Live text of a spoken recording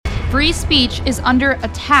Free speech is under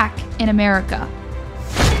attack in America.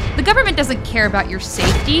 The government doesn't care about your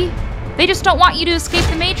safety. They just don't want you to escape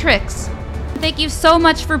the Matrix. Thank you so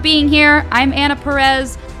much for being here. I'm Anna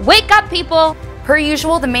Perez. Wake up, people! Per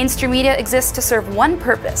usual, the mainstream media exists to serve one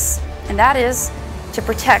purpose, and that is to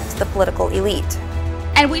protect the political elite.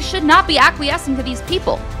 And we should not be acquiescing to these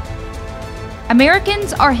people.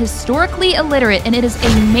 Americans are historically illiterate, and it is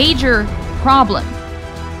a major problem.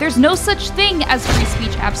 There's no such thing as free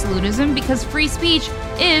speech absolutism because free speech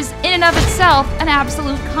is, in and of itself, an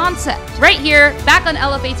absolute concept. Right here, back on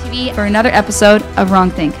LFA TV for another episode of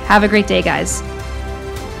Wrongthink. Have a great day, guys.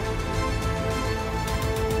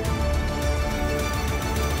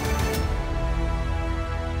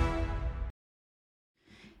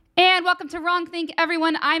 And welcome to Wrongthink,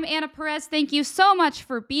 everyone. I'm Anna Perez. Thank you so much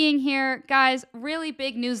for being here. Guys, really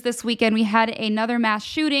big news this weekend. We had another mass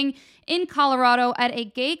shooting in Colorado at a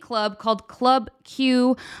gay club called Club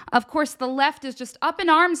Q. Of course, the left is just up in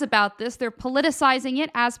arms about this. They're politicizing it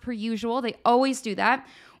as per usual. They always do that.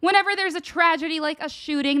 Whenever there's a tragedy like a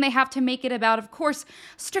shooting, they have to make it about, of course,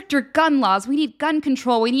 stricter gun laws. We need gun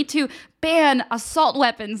control. We need to ban assault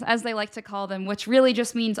weapons, as they like to call them, which really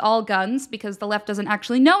just means all guns because the left doesn't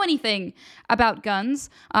actually know anything about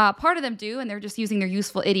guns. Part of them do, and they're just using their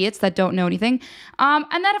useful idiots that don't know anything. And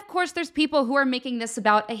then, of course, there's people who are making this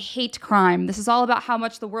about a hate crime. This is all about how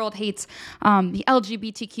much the world hates the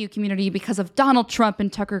LGBTQ community because of Donald Trump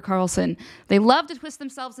and Tucker Carlson. They love to twist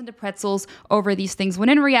themselves into pretzels over these things, when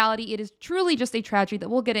in reality, it is truly just a tragedy that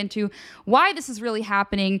we'll get into why this is really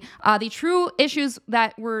happening, the true issues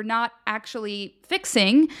that we're not actually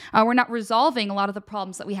fixing, we're not resolving a lot of the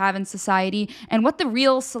problems that we have in society, and what the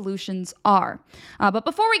real solutions are. But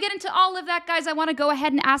before we get into all of that, guys, I want to go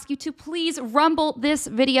ahead and ask you to please rumble this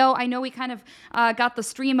video. I know we kind of got the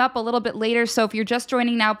stream up a little bit later, so if you're just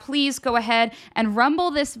joining now, please go ahead and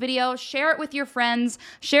rumble this video, share it with your friends,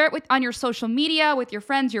 share it on your social media, with your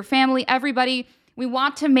friends, your family, everybody. We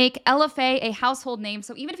want to make LFA a household name,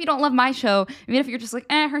 so even if you don't love my show, even if you're just like,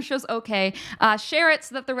 her show's okay, share it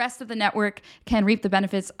so that the rest of the network can reap the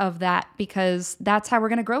benefits of that, because that's how we're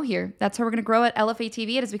going to grow here. That's how we're going to grow at LFA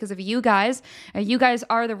TV. It is because of you guys. You guys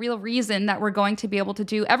are the real reason that we're going to be able to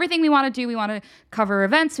do everything we want to do. We want to cover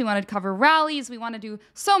events. We want to cover rallies. We want to do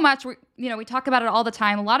so much. We talk about it all the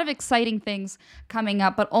time. A lot of exciting things coming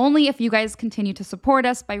up, but only if you guys continue to support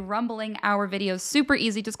us by rumbling our videos. Super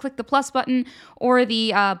easy. Just click the plus button or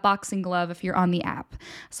the boxing glove if you're on the app.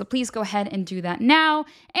 So please go ahead and do that now.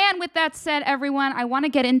 And with that said, everyone, I want to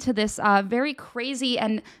get into this very crazy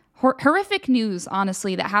and horrific news,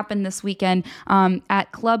 honestly, that happened this weekend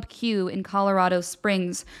at Club Q in Colorado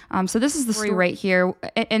Springs. So this is the story right here.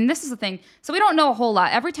 And this is the thing. So we don't know a whole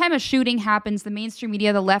lot. Every time a shooting happens, the mainstream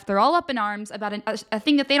media, the left, they're all up in arms about a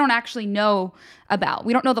thing that they don't actually know about.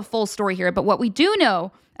 We don't know the full story here. But what we do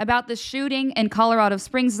know about this shooting in Colorado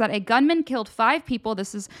Springs is that a gunman killed 5 people.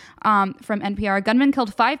 This is from NPR. A gunman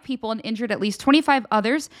killed 5 people and injured at least 25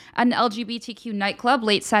 others at an LGBTQ nightclub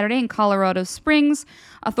late Saturday in Colorado Springs.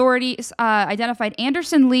 Authorities identified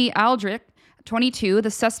Anderson Lee Aldrich, 22, the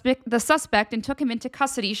suspect, and took him into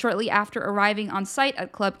custody shortly after arriving on site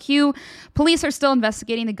at Club Q. Police are still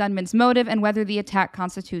investigating the gunman's motive and whether the attack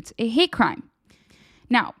constitutes a hate crime.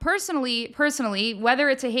 Now, personally, whether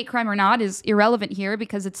it's a hate crime or not is irrelevant here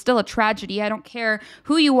because it's still a tragedy. I don't care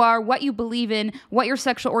who you are, what you believe in, what your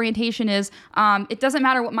sexual orientation is. It doesn't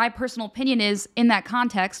matter what my personal opinion is in that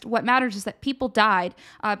context. What matters is that people died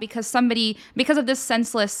because of this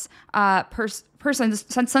senseless this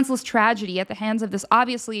senseless tragedy at the hands of this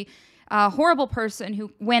obviously horrible person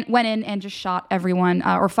who went in and just shot everyone,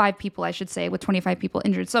 or 5 people, I should say, with 25 people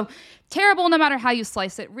injured. So terrible no matter how you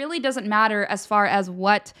slice it. Really doesn't matter as far as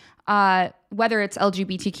what, whether it's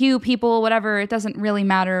LGBTQ people, whatever, it doesn't really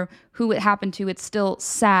matter who it happened to. It's still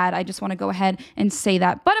sad. I just want to go ahead and say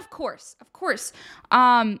that. But of course,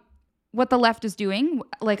 what the left is doing,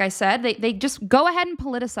 like I said, they just go ahead and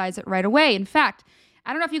politicize it right away. In fact,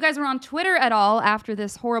 I don't know if you guys were on Twitter at all after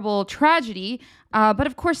this horrible tragedy, but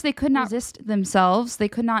of course they could not resist themselves. They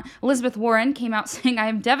could not. Elizabeth Warren came out saying, "I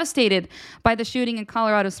am devastated by the shooting in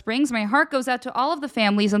Colorado Springs. My heart goes out to all of the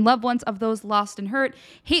families and loved ones of those lost and hurt.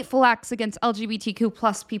 Hateful acts against LGBTQ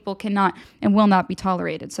plus people cannot and will not be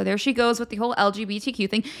tolerated." So there she goes with the whole LGBTQ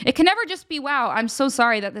thing. It can never just be, wow, I'm so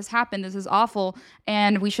sorry that this happened. This is awful.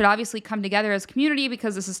 And we should obviously come together as a community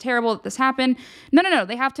because this is terrible that this happened. No.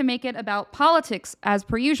 They have to make it about politics as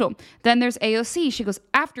per usual. Then there's AOC. She goes,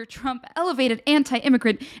 after Trump elevated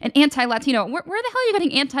anti-immigrant and anti-Latino. Where the hell are you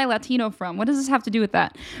getting anti-Latino from? What does this have to do with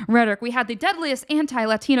that rhetoric? We had the deadliest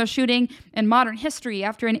anti-Latino shooting in modern history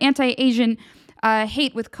after an anti-Asian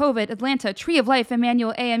hate with COVID, Atlanta, Tree of Life,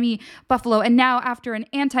 Emmanuel, AME, Buffalo, and now after an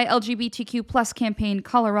anti-LGBTQ plus campaign,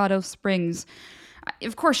 Colorado Springs.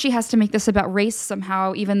 Of course, she has to make this about race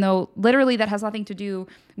somehow, even though literally that has nothing to do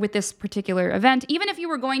with this particular event. Even if you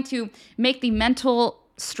were going to make the mental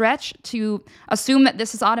stretch to assume that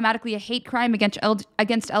this is automatically a hate crime against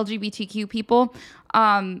LGBTQ people,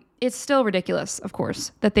 it's still ridiculous, of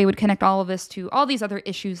course, that they would connect all of this to all these other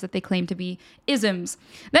issues that they claim to be isms.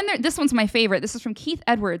 Then this one's my favorite. This is from Keith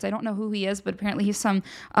Edwards. I don't know who he is, but apparently he's some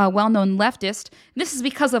well-known leftist. This is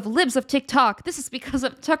because of libs of TikTok. This is because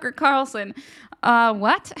of Tucker Carlson.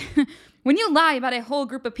 What? When you lie about a whole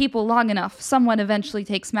group of people long enough, someone eventually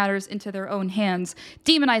takes matters into their own hands.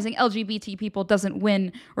 Demonizing LGBT people doesn't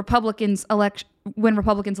win Republicans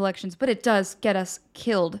elections, but it does get us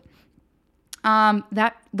killed.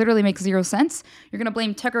 That literally makes zero sense. You're going to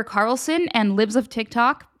blame Tucker Carlson and libs of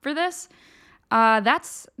TikTok for this?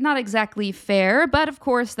 That's not exactly fair, but of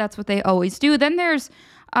course that's what they always do. Then there's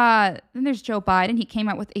Joe Biden. He came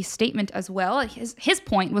out with a statement as well. His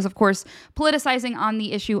point was, of course, politicizing on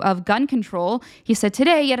the issue of gun control. He said,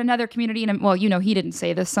 today, yet another community he didn't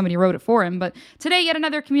say this. Somebody wrote it for him. But today, yet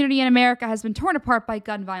another community in America has been torn apart by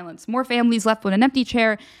gun violence. More families left with an empty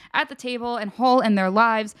chair at the table and hole in their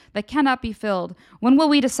lives that cannot be filled. When will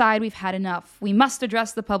we decide we've had enough? We must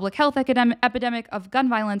address the public health epidemic of gun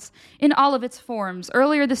violence in all of its forms.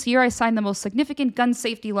 Earlier this year, I signed the most significant gun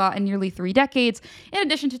safety law in nearly 3 decades, in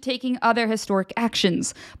addition to taking other historic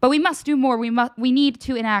actions. But we must do more. We need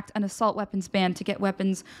to enact an assault weapons ban to get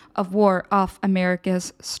weapons of war off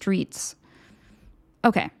America's streets.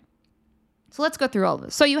 Okay. So let's go through all of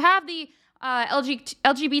this. So you have the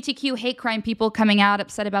LGBTQ hate crime people coming out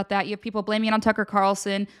upset about that. You have people blaming it on Tucker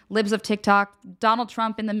Carlson, libs of TikTok, Donald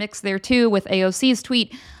Trump in the mix there too with AOC's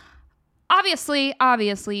tweet.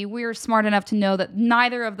 Obviously, we're smart enough to know that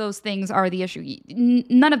neither of those things are the issue.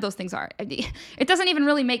 None of those things are. It doesn't even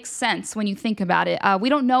really make sense when you think about it. We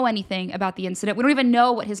don't know anything about the incident. We don't even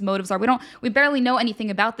know what his motives are. We barely know anything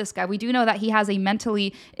about this guy. We do know that he has a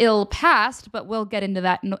mentally ill past, but we'll get into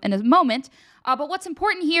that in a moment. But what's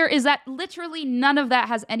important here is that literally none of that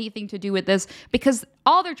has anything to do with this, because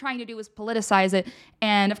all they're trying to do is politicize it.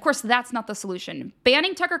 And of course, that's not the solution.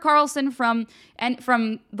 Banning Tucker Carlson from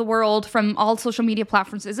the world, from all social media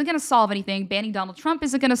platforms, isn't going to solve anything. Banning Donald Trump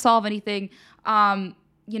isn't going to solve anything. None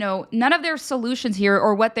of their solutions here,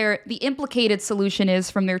 or what the implicated solution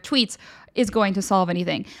is from their tweets, is going to solve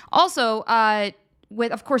anything. Also, I'm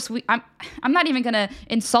not even going to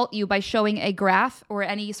insult you by showing a graph or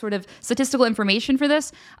any sort of statistical information for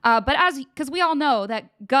this, because we all know that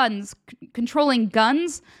gun control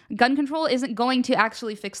isn't going to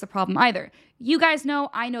actually fix the problem either. You guys know,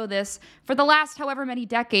 I know this. For the last however many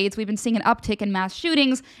decades, we've been seeing an uptick in mass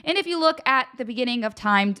shootings. And if you look at the beginning of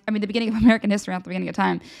time, the beginning of American history, not the beginning of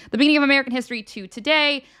time, the beginning of American history to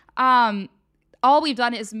today, all we've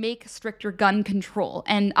done is make stricter gun control.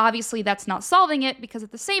 And obviously that's not solving it, because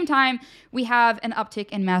at the same time, we have an uptick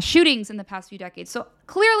in mass shootings in the past few decades. So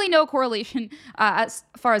clearly no correlation, as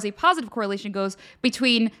far as a positive correlation goes,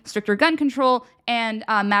 between stricter gun control and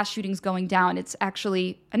mass shootings going down. It's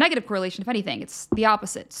actually a negative correlation, if anything. It's the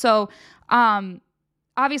opposite. So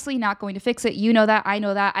obviously not going to fix it. You know that. I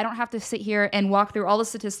know that. I don't have to sit here and walk through all the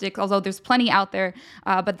statistics, although there's plenty out there.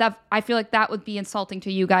 But I feel like that would be insulting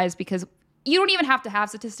to you guys, because you don't even have to have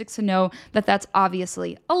statistics to know that that's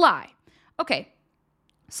obviously a lie. Okay,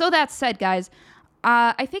 so that said, guys,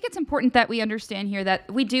 I think it's important that we understand here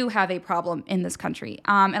that we do have a problem in this country.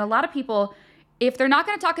 And a lot of people, if they're not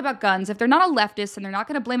going to talk about guns, if they're not a leftist and they're not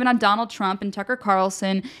going to blame it on Donald Trump and Tucker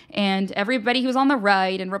Carlson and everybody who's on the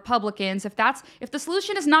right and Republicans, if the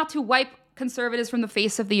solution is not to wipe conservatives from the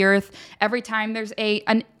face of the earth every time there's a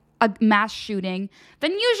mass shooting,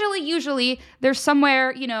 then usually there's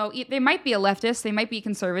somewhere, they might be a leftist, they might be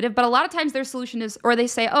conservative, but a lot of times their solution is, or they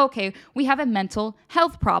say, oh, okay, we have a mental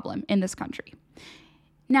health problem in this country.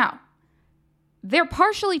 Now, they're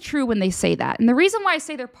partially true when they say that. And the reason why I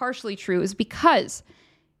say they're partially true is because,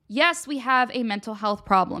 yes, we have a mental health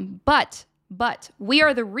problem, but we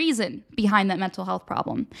are the reason behind that mental health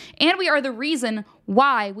problem. And we are the reason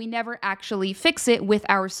why we never actually fix it with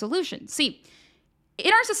our solution. See,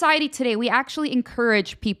 in our society today, we actually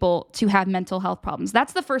encourage people to have mental health problems.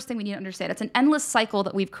 That's the first thing we need to understand. It's an endless cycle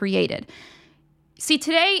that we've created. See,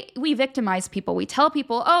 today we victimize people. We tell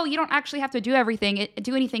people, oh, you don't actually have to do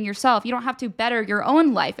anything yourself. You don't have to better your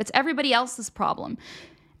own life. It's everybody else's problem.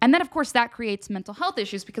 And then, of course, that creates mental health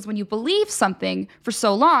issues, because when you believe something for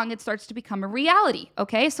so long, it starts to become a reality,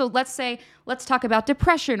 okay? So let's talk about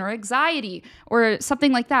depression or anxiety or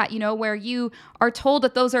something like that, where you are told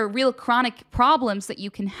that those are real chronic problems that you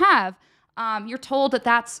can have. you're told that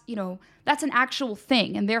that's an actual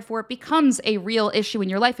thing, and therefore it becomes a real issue in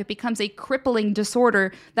your life. It becomes a crippling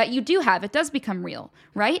disorder that you do have. It does become real,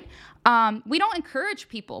 right? We don't encourage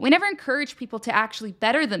people. We never encourage people to actually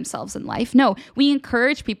better themselves in life. No, we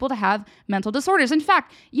encourage people to have mental disorders. In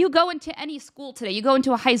fact, you go into any school today, you go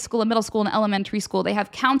into a high school, a middle school, an elementary school, they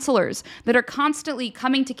have counselors that are constantly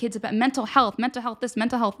coming to kids about mental health this,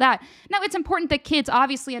 mental health that. Now, it's important that kids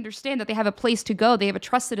obviously understand that they have a place to go. They have a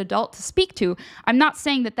trusted adult to speak to. I'm not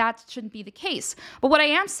saying that shouldn't be the case. But what I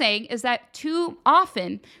am saying is that too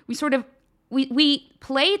often we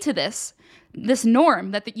play to this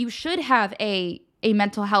norm that you should have a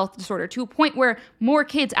mental health disorder, to a point where more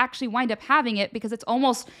kids actually wind up having it because it's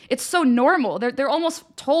so normal. They're almost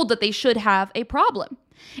told that they should have a problem.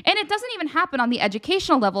 And it doesn't even happen on the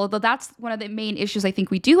educational level, though that's one of the main issues I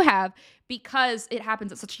think we do have, because it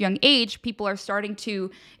happens at such a young age. People are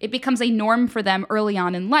it becomes a norm for them early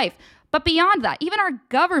on in life. But beyond that, even our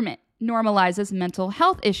government normalizes mental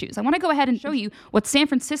health issues. I want to go ahead and show you what San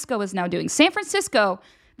Francisco is now doing. San Francisco,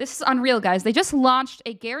 this is unreal, guys. They just launched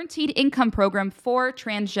a guaranteed income program for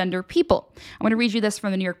transgender people. I want to read you this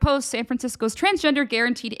from the New York Post. San Francisco's transgender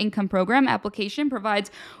guaranteed income program application provides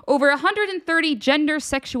over 130 gender,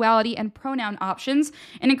 sexuality, and pronoun options,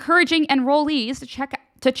 and encouraging enrollees to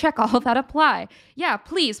check all that apply. Yeah,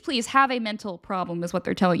 please have a mental problem is what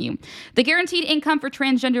they're telling you. The Guaranteed Income for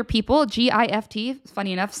Transgender People, GIFT,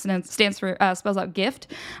 funny enough, stands for, spells out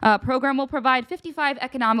gift, program will provide 55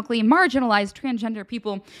 economically marginalized transgender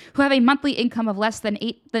people who have a monthly income of less than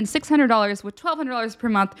 $600 with $1,200 per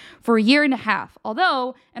month for a year and a half.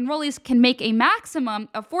 Although enrollees can make a maximum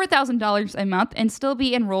of $4,000 a month and still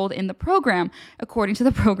be enrolled in the program, according to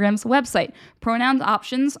the program's website. Pronoun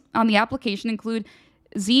options on the application include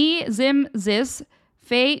Z, Zim, Zis,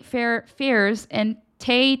 Fe, Fair, Fairs, and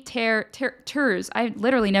Te, Ter, Ters. I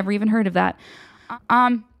literally never even heard of that.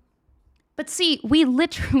 But see, we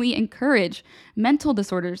literally encourage mental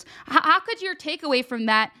disorders. How could your takeaway from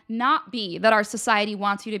that not be that our society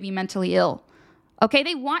wants you to be mentally ill? Okay,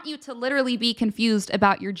 they want you to literally be confused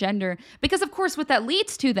about your gender. Because, of course, what that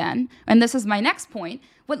leads to then, and this is my next point,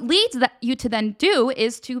 what leads you to then do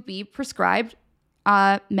is to be prescribed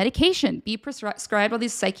medication, be prescribed all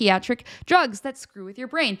these psychiatric drugs that screw with your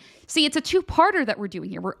brain. See, it's a two-parter that we're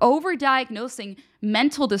doing here. We're overdiagnosing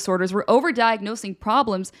mental disorders. We're overdiagnosing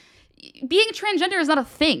problems. Being a transgender is not a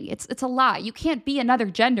thing. It's a lie. You can't be another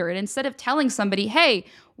gender. And instead of telling somebody, hey,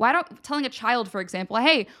 telling a child, for example,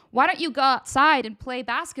 hey, why don't you go outside and play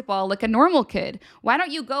basketball like a normal kid? Why don't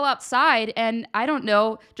you go outside and, I don't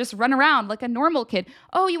know, just run around like a normal kid?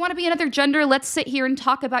 Oh, you want to be another gender? Let's sit here and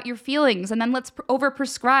talk about your feelings. And then let's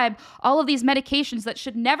overprescribe all of these medications that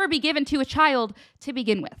should never be given to a child to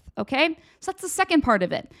begin with. Okay? So that's the second part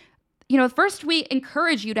of it. First we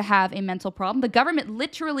encourage you to have a mental problem. The government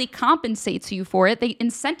literally compensates you for it. They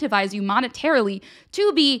incentivize you monetarily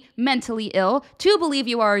to be mentally ill, to believe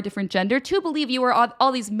you are a different gender, to believe you are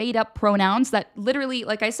all these made up pronouns that literally,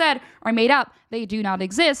 like I said, are made up. They do not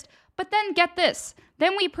exist. But then get this.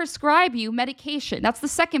 Then we prescribe you medication. That's the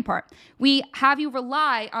second part. We have you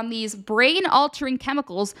rely on these brain-altering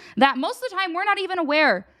chemicals that most of the time we're not even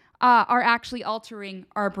aware are actually altering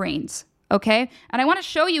our brains. Okay? And I want to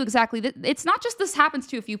show you exactly that. It's not just this happens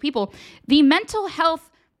to a few people. The mental health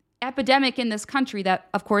epidemic in this country that,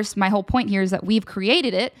 of course, my whole point here is that we've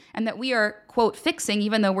created it and that we are, quote, fixing,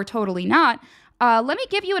 even though we're totally not. Let me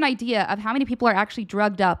give you an idea of how many people are actually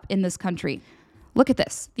drugged up in this country. Look at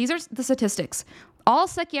this. These are the statistics. All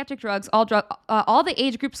psychiatric drugs, all the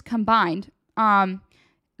age groups combined, the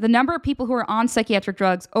number of people who are on psychiatric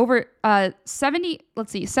drugs, over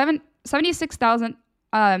 76,000,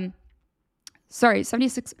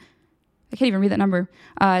 76. I can't even read that number.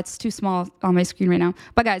 It's too small on my screen right now.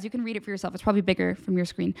 But guys, you can read it for yourself. It's probably bigger from your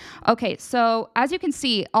screen. Okay, so as you can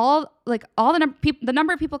see, the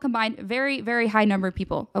number of people combined, very, very high number of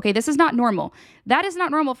people. Okay, this is not normal. That is not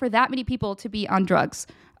normal for that many people to be on drugs.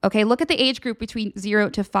 Okay, look at the age group between 0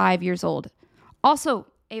 to 5 years old. Also,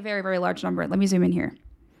 a very, very large number. Let me zoom in here.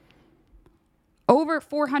 Over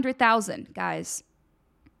 400,000, guys.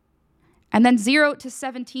 And then 0 to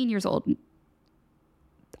 17 years old.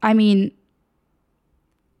 I mean,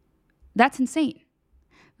 that's insane.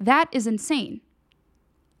 That is insane.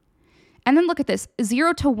 And then look at this,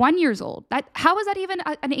 0 to 1 years old. How is that even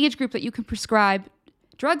an age group that you can prescribe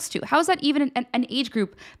drugs to? How is that even an age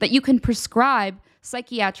group that you can prescribe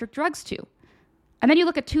psychiatric drugs to? And then you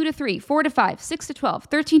look at 2 to 3, 4 to 5, 6 to 12,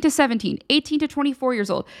 13 to 17, 18 to 24 years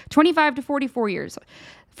old, 25 to 44 years,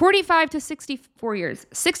 45 to 64 years,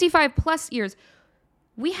 65 plus years.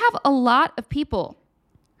 We have a lot of people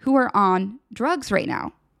who are on drugs right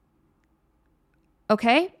now.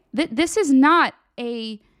 Okay? This is not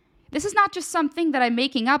just something that I'm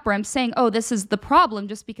making up or I'm saying, oh, this is the problem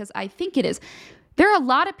just because I think it is. There are a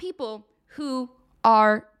lot of people who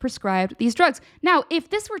are prescribed these drugs. Now, if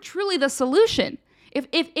this were truly the solution, if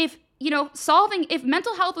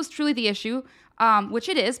mental health was truly the issue, which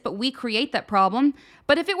it is, but we create that problem.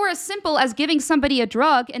 But if it were as simple as giving somebody a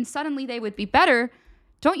drug and suddenly they would be better,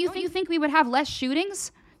 don't you think we would have less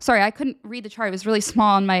shootings? Sorry, I couldn't read the chart. It was really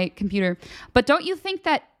small on my computer. But don't you think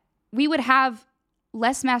that we would have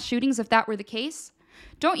less mass shootings if that were the case?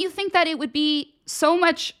 Don't you think that it would be so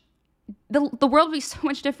much, the world would be so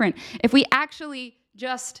much different if we actually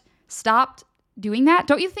just stopped doing that?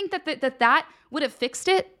 Don't you think that would have fixed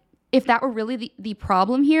it if that were really the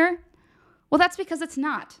problem here? Well, that's because it's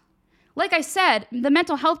not. Like I said, the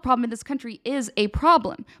mental health problem in this country is a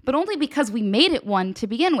problem, but only because we made it one to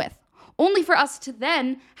begin with. Only for us to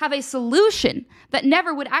then have a solution that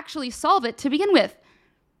never would actually solve it to begin with.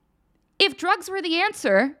 If drugs were the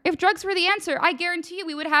answer, I guarantee you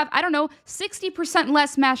we would have, 60%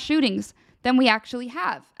 less mass shootings than we actually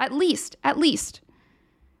have. At least.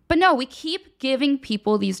 But no, we keep giving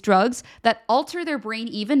people these drugs that alter their brain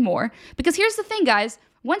even more. Because here's the thing, guys.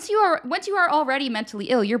 Once you are already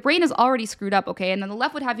mentally ill, your brain is already screwed up, okay? And then the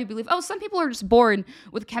left would have you believe, oh, some people are just born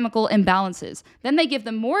with chemical imbalances. Then they give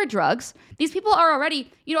them more drugs. These people are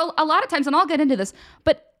already, a lot of times, and I'll get into this,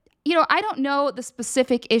 but I don't know the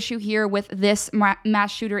specific issue here with this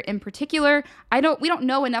mass shooter in particular. We don't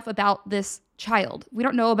know enough about this child. We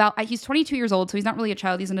don't know about, he's 22 years old, so he's not really a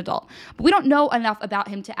child, he's an adult. But we don't know enough about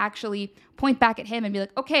him to actually point back at him and be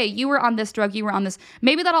like, okay, you were on this drug, you were on this.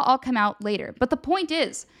 Maybe that'll all come out later. But the point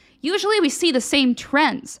is, usually we see the same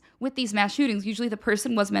trends with these mass shootings. Usually the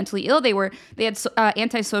person was mentally ill. They had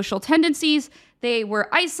antisocial tendencies. They were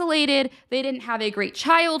isolated. They didn't have a great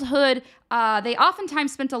childhood. They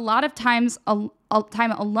oftentimes spent a lot of time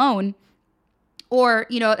alone, or,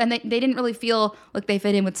 and they didn't really feel like they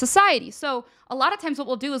fit in with society. So a lot of times what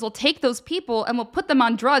we'll do is we'll take those people and we'll put them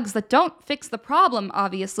on drugs that don't fix the problem,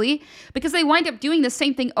 obviously, because they wind up doing the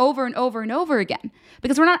same thing over and over and over again,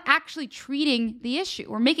 because we're not actually treating the issue.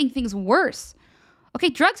 We're making things worse. Okay,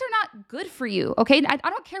 drugs are not good for you, okay? I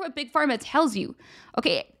don't care what Big Pharma tells you,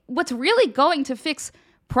 okay? What's really going to fix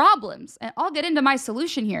problems, and I'll get into my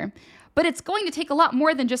solution here, but it's going to take a lot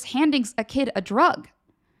more than just handing a kid a drug.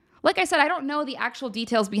 Like I said, I don't know the actual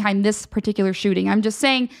details behind this particular shooting. I'm just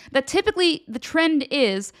saying that typically the trend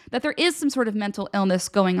is that there is some sort of mental illness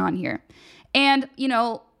going on here. And,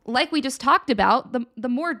 like we just talked about, the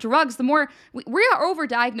more drugs, the more we are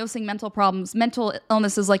over-diagnosing mental problems, mental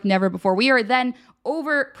illnesses like never before. We are then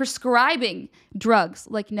over-prescribing drugs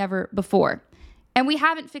like never before. And we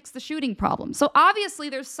haven't fixed the shooting problem. So obviously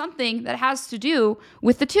there's something that has to do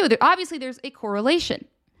with the two. Obviously there's a correlation.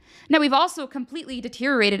 Now, we've also completely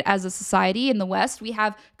deteriorated as a society in the West. We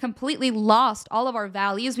have completely lost all of our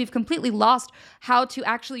values. We've completely lost how to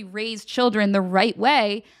actually raise children the right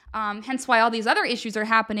way, hence why all these other issues are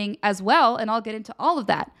happening as well, and I'll get into all of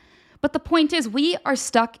that. But the point is, we are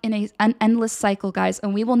stuck in an endless cycle, guys,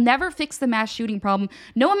 and we will never fix the mass shooting problem.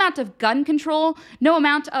 No amount of gun control, no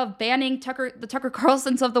amount of banning the Tucker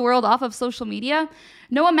Carlsons of the world off of social media,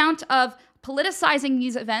 no amount of politicizing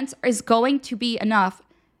these events is going to be enough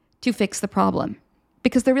to fix the problem.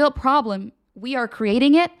 Because the real problem, we are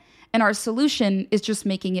creating it, and our solution is just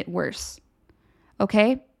making it worse.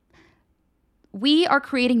 Okay? We are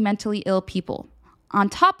creating mentally ill people. On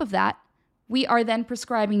top of that, we are then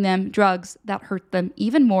prescribing them drugs that hurt them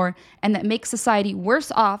even more and that make society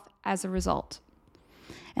worse off as a result.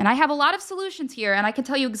 And I have a lot of solutions here, and I can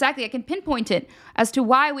tell you exactly, I can pinpoint it as to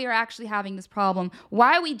why we are actually having this problem,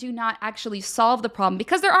 why we do not actually solve the problem,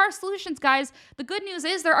 because there are solutions, guys. The good news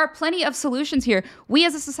is there are plenty of solutions here. We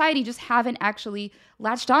as a society just haven't actually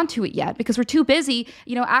latched onto it yet because we're too busy,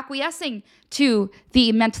 acquiescing to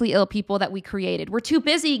the mentally ill people that we created. We're too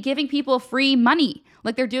busy giving people free money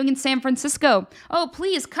like they're doing in San Francisco. Oh,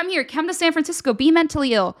 please come here, come to San Francisco, be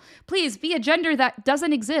mentally ill. Please be a gender that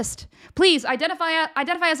doesn't exist. Please identify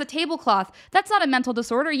as a tablecloth. That's not a mental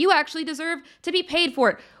disorder. You actually deserve to be paid for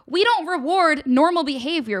it. We don't reward normal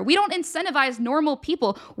behavior. We don't incentivize normal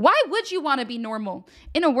people. Why would you want to be normal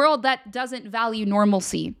in a world that doesn't value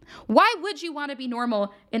normalcy? Why would you want to be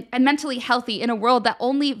normal and mentally healthy in a world that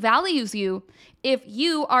only values you if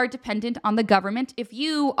you are dependent on the government, if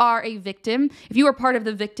you are a victim, if you are part of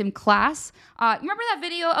the victim class? Remember that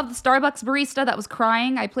video of the Starbucks barista that was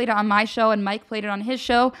crying? I played it on my show and Mike played it on his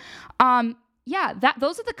show.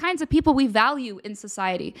 Those are the kinds of people we value in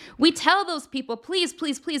society. We tell those people, please,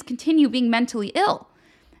 please, please continue being mentally ill.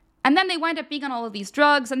 And then they wind up being on all of these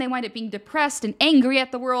drugs and they wind up being depressed and angry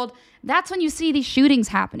at the world. That's when you see these shootings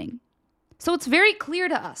happening. So it's very clear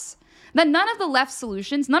to us that none of the left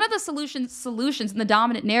solutions, none of the solutions in the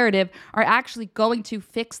dominant narrative are actually going to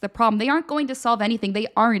fix the problem. They aren't going to solve anything. They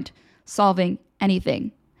aren't solving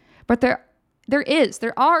anything. But there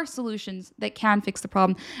are solutions that can fix the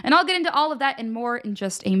problem. And I'll get into all of that and more in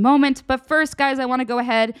just a moment. But first, guys, I want to go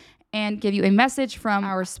ahead and give you a message from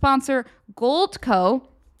our sponsor, Goldco.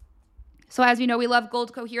 So as you know, we love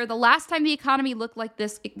Goldco here. The last time the economy looked like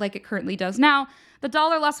this, like it currently does now, the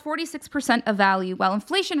dollar lost 46% of value while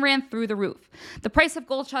inflation ran through the roof. The price of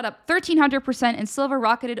gold shot up 1,300% and silver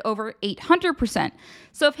rocketed over 800%.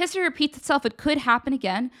 So if history repeats itself, it could happen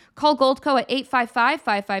again. Call Goldco at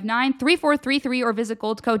 855-559-3433 or visit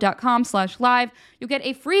goldco.com/live. You'll get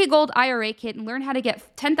a free gold IRA kit and learn how to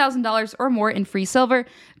get $10,000 or more in free silver.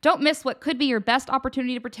 Don't miss what could be your best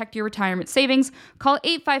opportunity to protect your retirement savings. Call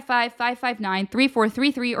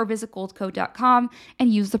 855-559-3433 or visit goldco.com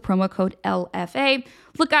and use the promo code LFA.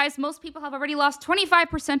 Look, guys, most people have already lost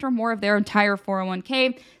 25% or more of their entire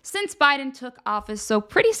 401k since Biden took office. So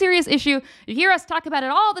pretty serious issue. You hear us talk about it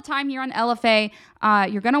all the time here on LFA.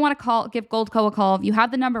 You're going to want to give Goldco a call. You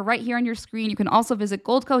have the number right here on your screen. You can also visit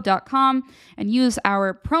goldco.com and use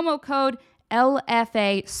our promo code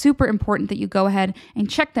LFA. Super important that you go ahead and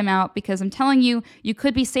check them out because I'm telling you, you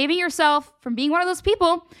could be saving yourself from being one of those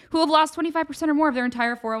people who have lost 25% or more of their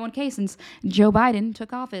entire 401k since Joe Biden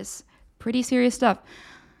took office. Pretty serious stuff.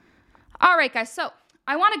 All right, guys. So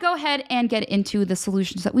I want to go ahead and get into the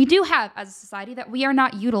solutions that we do have as a society that we are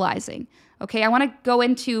not utilizing. Okay, I want to go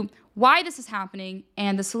into why this is happening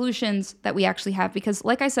and the solutions that we actually have. Because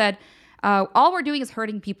like I said, all we're doing is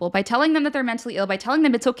hurting people by telling them that they're mentally ill, by telling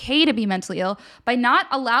them it's okay to be mentally ill, by not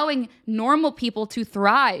allowing normal people to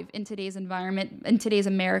thrive in today's environment, in today's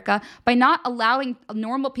America, by not allowing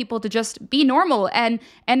normal people to just be normal and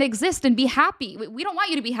exist and be happy. We don't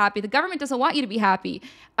want you to be happy. The government doesn't want you to be happy.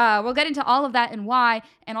 We'll get into all of that and why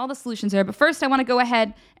and all the solutions there. But first, I want to go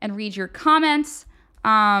ahead and read your comments.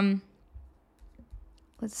 Let's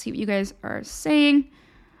see what you guys are saying.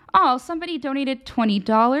 Oh, somebody donated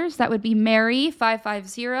 $20. That would be Mary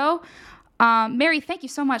 550. Mary, thank you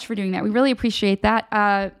so much for doing that. We really appreciate that.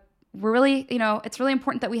 We're really, it's really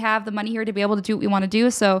important that we have the money here to be able to do what we want to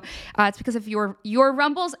do. So it's because of your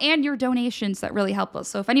rumbles and your donations that really help us.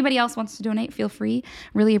 So if anybody else wants to donate, feel free.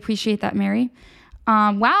 Really appreciate that, Mary.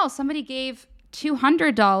 Wow, somebody gave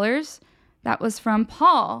 $200. That was from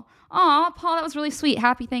Paul. Aw, Paul, that was really sweet.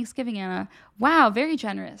 Happy Thanksgiving, Anna. Wow, very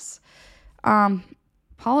generous.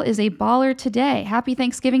 Paul is a baller today. Happy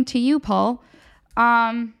Thanksgiving to you, Paul.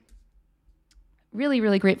 Really,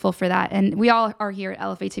 really grateful for that. And we all are here at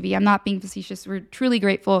LFA TV. I'm not being facetious. We're truly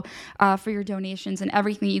grateful for your donations and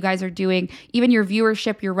everything that you guys are doing, even your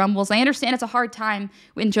viewership, your rumbles. I understand it's a hard time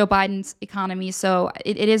in Joe Biden's economy, so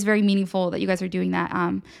it is very meaningful that you guys are doing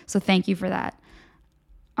that. So thank you for that.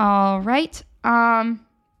 All right.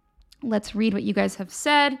 Let's read what you guys have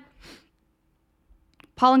said.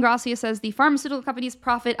 Paul Ingracia says the pharmaceutical companies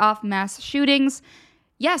profit off mass shootings.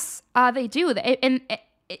 Yes, they do.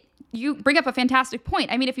 You bring up a fantastic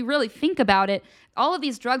point. I mean, if you really think about it, all of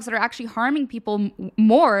these drugs that are actually harming people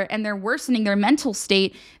more and they're worsening their mental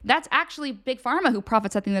state, that's actually Big Pharma who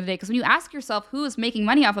profits at the end of the day. Because when you ask yourself who is making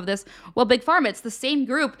money off of this, well, Big Pharma, it's the same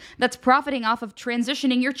group that's profiting off of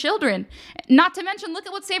transitioning your children. Not to mention, look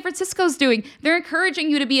at what San Francisco's doing. They're encouraging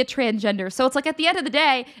you to be a transgender. So it's like at the end of the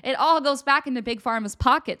day, it all goes back into Big Pharma's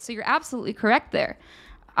pocket. So you're absolutely correct there.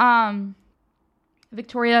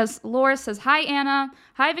 Victoria's Laura says, hi, Anna.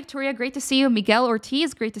 Hi, Victoria. Great to see you. Miguel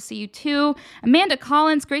Ortiz, great to see you too. Amanda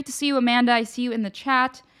Collins, great to see you, Amanda. I see you in the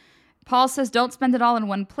chat. Paul says, don't spend it all in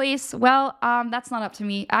one place. Well, that's not up to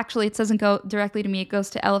me. Actually, it doesn't go directly to me. It goes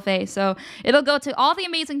to LFA. So it'll go to all the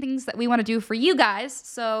amazing things that we want to do for you guys.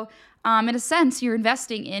 So in a sense, you're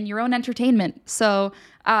investing in your own entertainment. So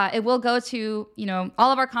it will go to,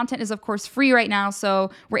 all of our content is, of course, free right now. So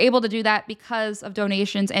we're able to do that because of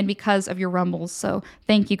donations and because of your rumbles. So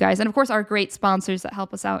thank you, guys. And, of course, our great sponsors that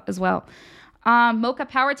help us out as well. Mocha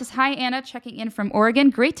Powered says, hi, Anna, checking in from Oregon.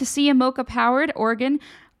 Great to see you, Mocha Powered, Oregon.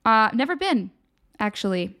 Never been,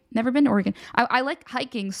 actually. Never been to Oregon. I like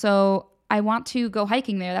hiking, so I want to go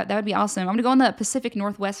hiking there. That would be awesome. I'm going to go on the Pacific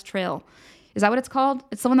Northwest Trail. Is that what it's called?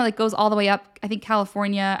 It's the one that goes all the way up, I think,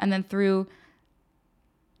 California, and then through.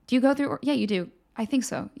 Do you go through? Yeah, you do. I think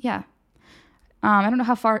so. Yeah. I don't know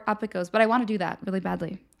how far up it goes, but I want to do that really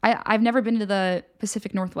badly. I've never been to the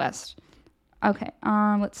Pacific Northwest. Okay.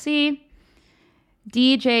 Let's see.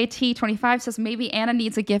 DJT25 says maybe Anna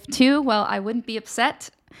needs a gift too. Well, I wouldn't be upset.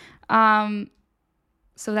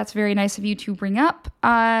 So that's very nice of you to bring up.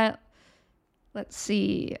 Let's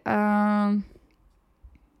see.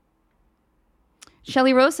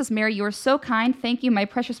 Shelly Rose says, Mary, you are so kind. Thank you. My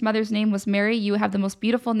precious mother's name was Mary. You have the most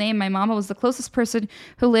beautiful name. My mama was the closest person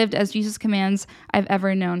who lived as Jesus commands I've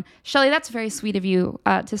ever known. Shelly, that's very sweet of you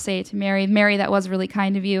to say to Mary. Mary, that was really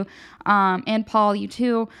kind of you. And Paul, you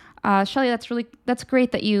too. Shelly, that's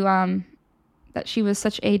great that you that she was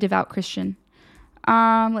such a devout Christian.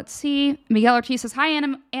 Let's see. Miguel Ortiz says, hi,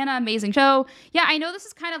 Anna, amazing show. Yeah, I know this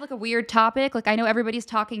is kind of like a weird topic. Like, I know everybody's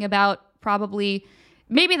talking about probably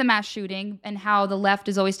maybe the mass shooting and how the left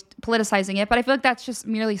is always politicizing it, but I feel like that's just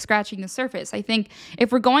merely scratching the surface. I think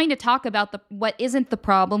if we're going to talk about what isn't the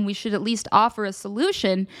problem, we should at least offer a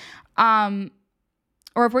solution. Or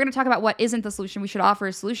if we're going to talk about what isn't the solution, we should offer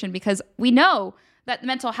a solution, because we know that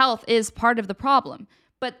mental health is part of the problem.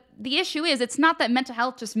 But the issue is, it's not that mental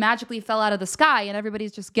health just magically fell out of the sky and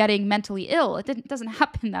everybody's just getting mentally ill. It doesn't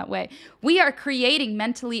happen that way. We are creating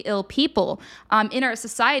mentally ill people in our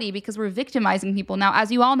society because we're victimizing people. Now,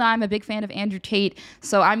 as you all know, I'm a big fan of Andrew Tate,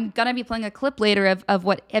 so I'm going to be playing a clip later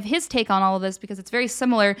of his take on all of this, because it's very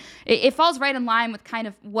similar. It falls right in line with kind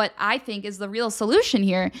of what I think is the real solution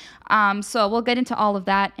here. So we'll get into all of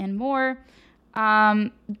that and more.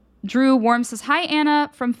 Drew Warm says, hi,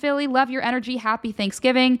 Anna from Philly. Love your energy. Happy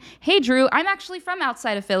Thanksgiving. Hey, Drew. I'm actually from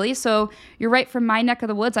outside of Philly, so you're right from my neck of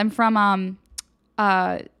the woods. I'm from,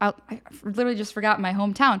 I literally just forgot my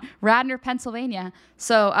hometown, Radnor, Pennsylvania.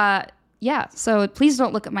 So, yeah, so please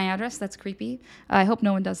don't look at my address. That's creepy. I hope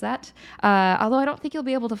no one does that. Although I don't think you'll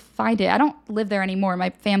be able to find it. I don't live there anymore.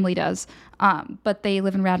 My family does, but they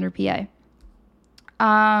live in Radnor, PA.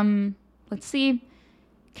 Let's see.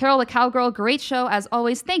 Carol the Cowgirl, great show as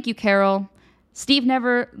always. Thank you, Carol. Steve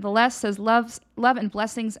Nevertheless says, love and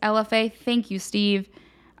blessings, LFA. Thank you, Steve.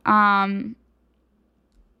 Marilyn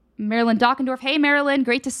Dockendorf. Hey, Marilyn,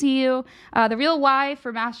 great to see you. The real why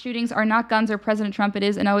for mass shootings are not guns or President Trump. It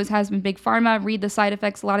is and always has been big pharma. Read the side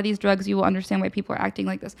effects. A lot of these drugs, you will understand why people are acting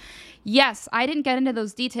like this. Yes, I didn't get into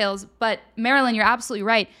those details, but Marilyn, you're absolutely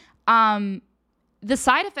right. The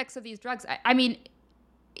side effects of these drugs, I mean,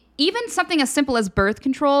 even something as simple as birth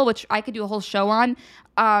control, which I could do a whole show on,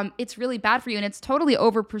 it's really bad for you, and it's totally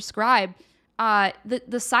overprescribed.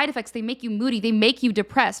 The side effects, they make you moody, they make you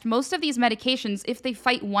depressed. Most of these medications, if they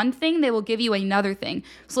fight one thing, they will give you another thing.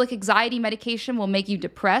 So like anxiety medication will make you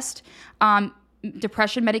depressed.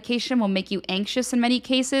 Depression medication will make you anxious in many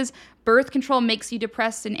cases. Birth control makes you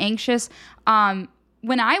depressed and anxious. I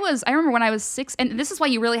remember when I was 6, and this is why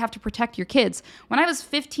you really have to protect your kids. When I was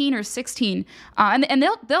 15 or 16, and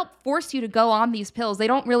they'll force you to go on these pills. They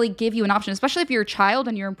don't really give you an option, especially if you're a child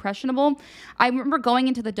and you're impressionable. I remember going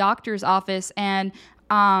into the doctor's office, and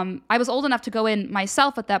I was old enough to go in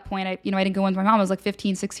myself at that point. I didn't go in with my mom. I was like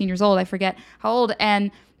 15, 16 years old. I forget how old. And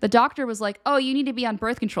the doctor was like, oh, you need to be on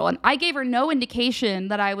birth control. And I gave her no indication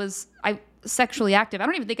that I was sexually active. I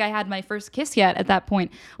don't even think I had my first kiss yet at that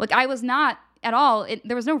point. Like, I was not at all.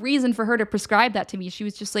 There was no reason for her to prescribe that to me. She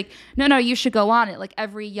was just like, no, you should go on it. Like,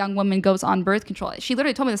 every young woman goes on birth control. She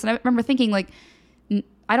literally told me this, and I remember thinking, like,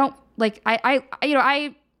 I don't, like, I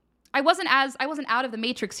wasn't out of the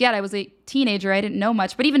matrix yet. I was a teenager. I didn't know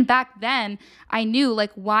much. But even back then, I knew,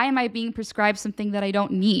 like, why am I being prescribed something that I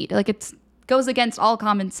don't need? Like, it goes against all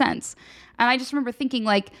common sense. And I just remember thinking,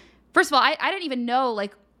 like, first of all, I didn't even know,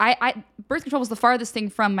 like, birth control was the farthest thing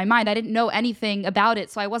from my mind. I didn't know anything about it,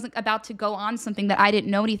 so I wasn't about to go on something that I didn't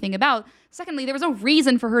know anything about. Secondly, there was no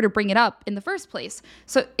reason for her to bring it up in the first place.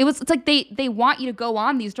 So it's like they want you to go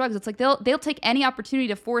on these drugs. It's like they'll take any opportunity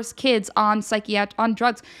to force kids on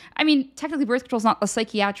drugs. I mean, technically birth control is not a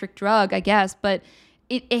psychiatric drug, I guess, but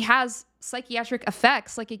it has psychiatric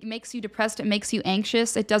effects. Like, it makes you depressed, it makes you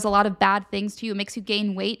anxious, it does a lot of bad things to you, it makes you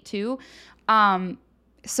gain weight too.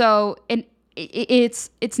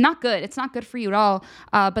 It's not good. It's not good for you at all.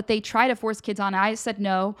 But they try to force kids on it. I said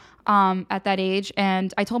no at that age.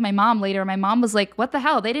 And I told my mom later. My mom was like, what the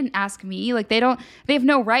hell? They didn't ask me. Like, they have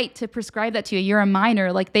no right to prescribe that to you. You're a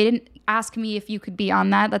minor. Like, they didn't ask me if you could be on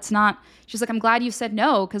that. That's not, she's like, I'm glad you said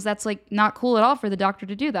no, because that's, like, not cool at all for the doctor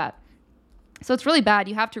to do that. So it's really bad.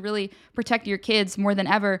 You have to really protect your kids more than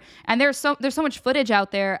ever. And there's so much footage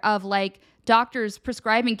out there of, like, doctors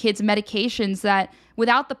prescribing kids medications that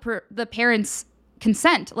without the parents'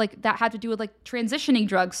 consent, like, that had to do with, like, transitioning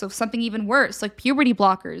drugs. So something even worse, like puberty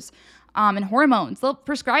blockers and hormones. They'll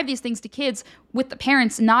prescribe these things to kids with the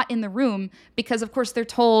parents not in the room, because of course they're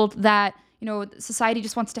told that, society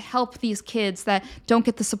just wants to help these kids that don't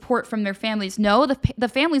get the support from their families. No, the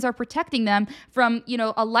families are protecting them from,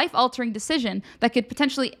 a life-altering decision that could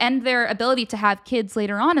potentially end their ability to have kids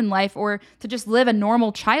later on in life or to just live a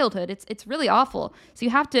normal childhood. It's really awful. So you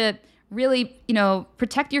have to really,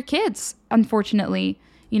 protect your kids, unfortunately.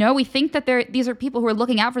 We think that these are people who are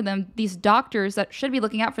looking out for them, these doctors that should be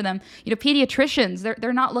looking out for them. Pediatricians,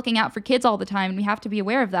 they're not looking out for kids all the time, and we have to be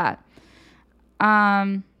aware of that.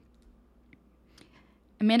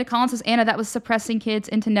 Amanda Collins says, Anna, that was suppressing kids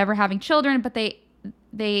into never having children, but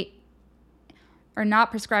they are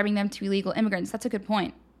not prescribing them to illegal immigrants. That's a good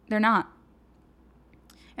point. They're not.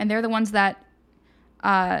 And they're the ones that,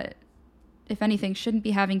 if anything, shouldn't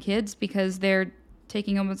be having kids because they're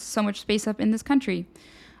taking almost so much space up in this country.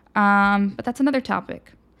 But that's another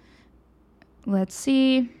topic. Let's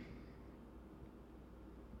see.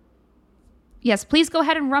 Yes, please go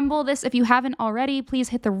ahead and rumble this if you haven't already. Please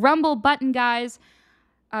hit the rumble button, guys.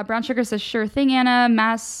 Brown Sugar says, sure thing, Anna.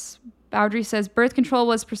 Mass Boundary says, birth control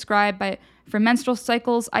was prescribed for menstrual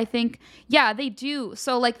cycles, I think. Yeah, they do.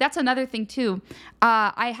 So, that's another thing, too.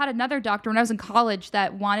 I had another doctor when I was in college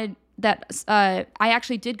that wanted that I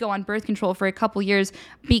actually did go on birth control for a couple years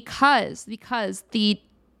because the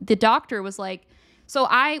doctor was like, so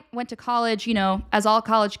I went to college, as all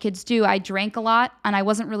college kids do. I drank a lot and I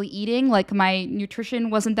wasn't really eating. My nutrition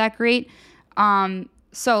wasn't that great.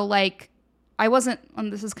 So I wasn't,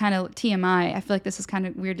 this is kind of TMI. I feel like this is kind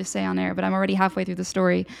of weird to say on air, but I'm already halfway through the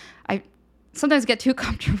story. I sometimes get too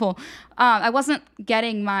comfortable. I wasn't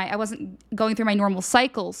going through my normal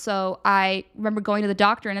cycle. So I remember going to the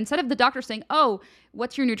doctor, and instead of the doctor saying, oh,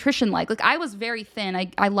 what's your nutrition like? I was very thin.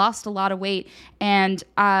 I lost a lot of weight. And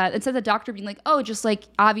instead of the doctor being like, oh, just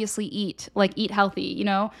obviously eat healthy,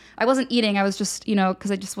 I wasn't eating. I was just,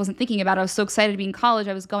 because I just wasn't thinking about it. I was so excited to be in college.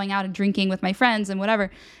 I was going out and drinking with my friends and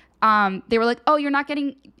whatever. They were like, oh, you're not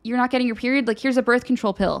getting your period. Here's a birth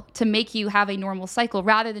control pill to make you have a normal cycle,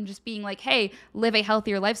 rather than just being like, hey, live a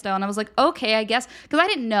healthier lifestyle. And I was like, okay, I guess, because I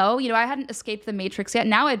didn't know, I hadn't escaped the matrix yet.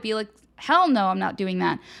 Now I'd be like, hell no, I'm not doing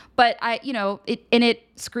that. But it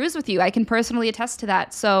screws with you. I can personally attest to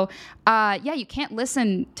that. So, you can't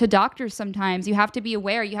listen to doctors sometimes. You have to be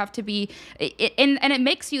aware. You have to be, and it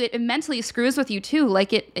makes you, it mentally screws with you too.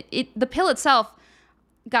 The pill itself,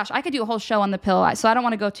 gosh, I could do a whole show on the pill, so I don't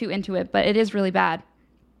want to go too into it, but it is really bad.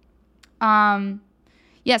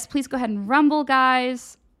 Yes, please go ahead and rumble,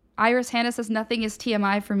 guys. Iris Hannah says, nothing is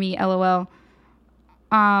TMI for me, LOL.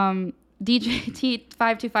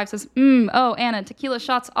 DJT525 says, oh, Anna, tequila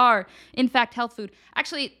shots are, in fact, health food.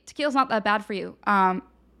 Actually, tequila's not that bad for you.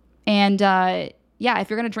 Yeah,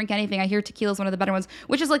 if you're going to drink anything, I hear tequila is one of the better ones,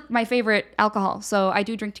 which is my favorite alcohol. So I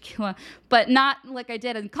do drink tequila, but not like I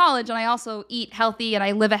did in college. And I also eat healthy and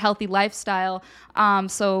I live a healthy lifestyle.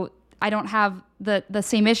 So I don't have the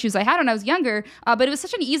same issues I had when I was younger, but it was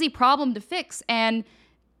such an easy problem to fix. And,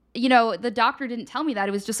 the doctor didn't tell me that.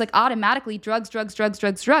 It was just automatically drugs.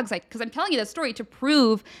 Because I'm telling you that story to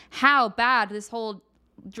prove how bad this whole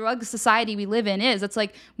drug society we live in is. It's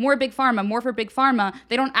more big pharma, more for big pharma.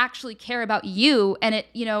 They don't actually care about you. And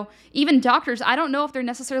even doctors, I don't know if they're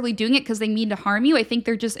necessarily doing it because they mean to harm you. I think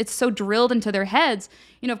it's so drilled into their heads.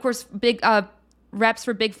 Of course, big reps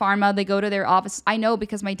for big pharma, they go to their office. I know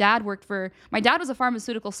because my dad was a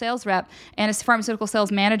pharmaceutical sales rep and a pharmaceutical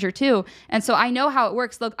sales manager too. And so I know how it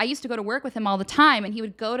works. Look, I used to go to work with him all the time, and he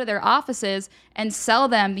would go to their offices and sell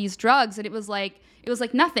them these drugs. And it was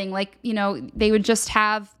nothing. They would just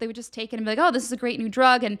take it and be like, oh, this is a great new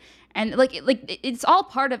drug. And it's all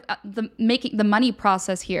part of making the money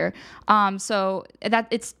process here. So that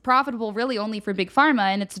it's profitable really only for big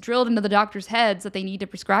pharma, and it's drilled into the doctors' heads that they need to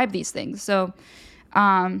prescribe these things. So,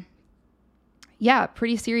 yeah,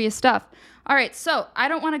 pretty serious stuff. All right. So I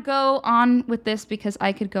don't want to go on with this because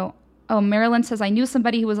I could go. Oh, Marilyn says, I knew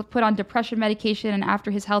somebody who was put on depression medication, and after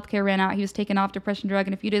his health care ran out, he was taken off depression drug,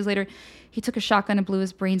 and a few days later, he took a shotgun and blew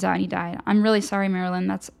his brains out, and he died. I'm really sorry, Marilyn.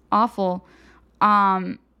 That's awful.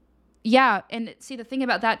 Yeah, and see, the thing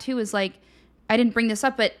about that, too, is, I didn't bring this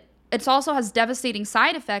up, but it also has devastating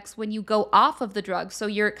side effects when you go off of the drug. So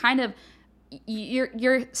you're kind of,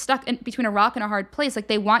 you're stuck in between a rock and a hard place.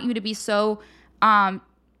 They want you to be so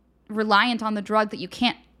reliant on the drug that you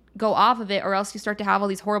can't go off of it, or else you start to have all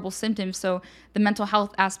these horrible symptoms. So the mental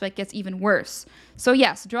health aspect gets even worse. So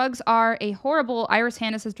yes, drugs are a horrible, Iris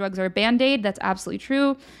Hannah says drugs are a Band-Aid. That's absolutely true.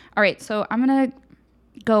 All right, so I'm going to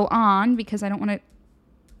go on because I don't want to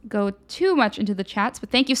go too much into the chats, but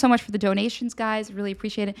thank you so much for the donations, guys. Really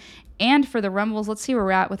appreciate it. And for the rumbles, let's see where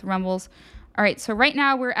we're at with rumbles. All right, so right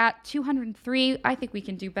now we're at 203. I think we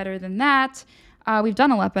can do better than that. We've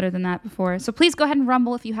done a lot better than that before. So please go ahead and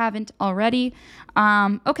rumble if you haven't already.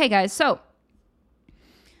 Okay, guys. So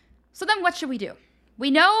then what should we do? We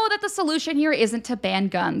know that the solution here isn't to ban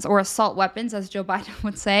guns or assault weapons, as Joe Biden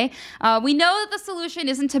would say. We know that the solution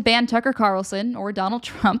isn't to ban Tucker Carlson or Donald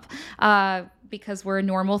Trump, because we're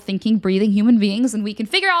normal, thinking, breathing human beings, and we can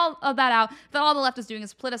figure all of that out, that all the left is doing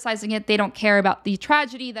is politicizing it. They don't care about the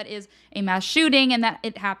tragedy that is a mass shooting and that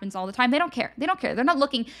it happens all the time. They don't care. They're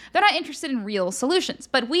not interested in real solutions.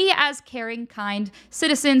 But we, as caring, kind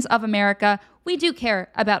citizens of America, we do care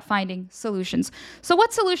about finding solutions. So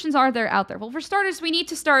what solutions are there out there? Well, for starters, we need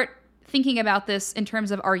to start thinking about this in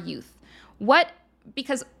terms of our youth.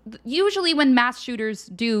 Because usually when mass shooters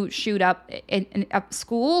do shoot up in a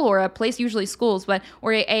school or a place, usually schools,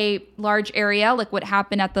 or a large area, like what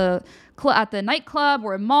happened at the nightclub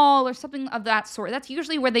or a mall or something of that sort, that's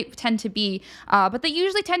usually where they tend to be. But they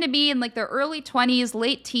usually tend to be in like their early 20s,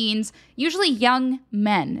 late teens. Usually young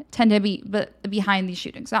men tend to be behind these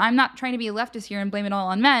shootings. So I'm not trying to be a leftist here and blame it all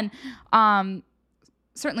on men.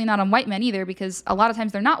 Certainly not on white men either, because a lot of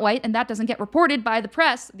times they're not white and that doesn't get reported by the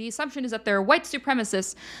press. The assumption is that they're white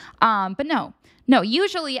supremacists. But no,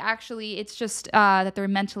 usually actually it's just that they're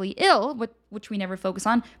mentally ill, which we never focus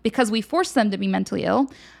on because we force them to be mentally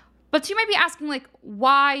ill. But you might be asking, like,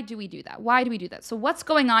 why do we do that? Why do we do that? So what's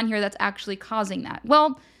going on here that's actually causing that?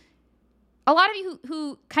 Well, a lot of you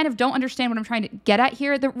who kind of don't understand what I'm trying to get at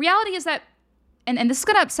here, the reality is that, and this is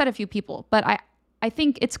going to upset a few people, but I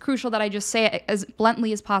think it's crucial that I just say it as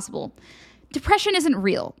bluntly as possible. Depression isn't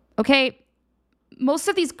real, okay? Most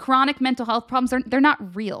of these chronic mental health problems, they're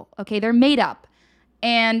not real, okay? They're made up.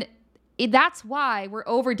 And that's why we're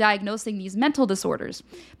overdiagnosing these mental disorders,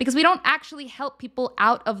 because we don't actually help people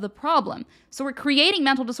out of the problem. So we're creating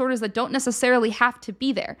mental disorders that don't necessarily have to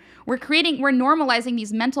be there. We're normalizing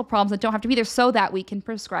these mental problems that don't have to be there so that we can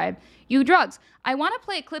prescribe you drugs. I want to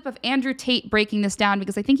play a clip of Andrew Tate breaking this down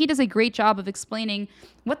because I think he does a great job of explaining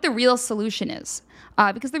what the real solution is.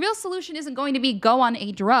 Because the real solution isn't going to be go on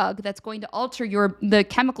a drug that's going to alter the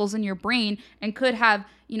chemicals in your brain and could have,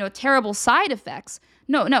 terrible side effects.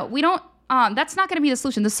 No, we don't. That's not going to be the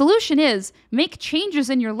solution. The solution is make changes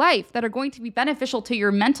in your life that are going to be beneficial to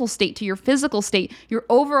your mental state, to your physical state, your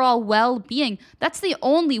overall well-being. That's the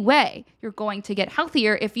only way you're going to get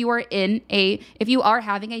healthier if you are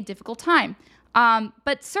having a difficult time.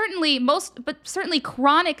 But certainly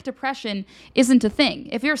chronic depression isn't a thing.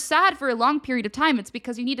 If you're sad for a long period of time, it's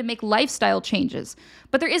because you need to make lifestyle changes.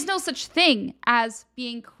 But there is no such thing as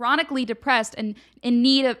being chronically depressed and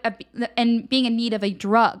being in need of a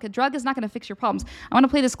drug. A drug is not going to fix your problems. I want to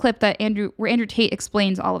play this clip where Andrew Tate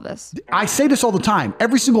explains all of this. I say this all the time,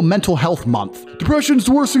 every single mental health month. Depression's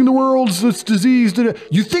the worst thing in the world, it's disease.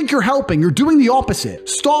 You think you're helping, you're doing the opposite.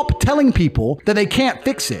 Stop telling people that they can't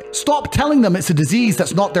fix it. Stop telling them it's a disease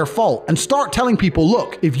that's not their fault, and start telling people,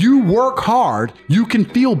 look, if you work hard, you can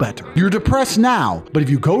feel better. You're depressed now, but if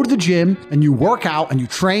you go to the gym and you work out and you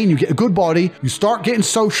train, you get a good body, you start getting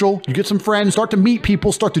social, you get some friends, start to meet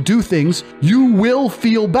people, start to do things, you will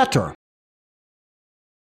feel better.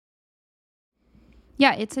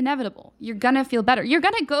 Yeah, it's inevitable. You're going to feel better. You're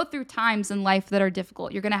going to go through times in life that are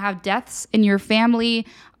difficult. You're going to have deaths in your family.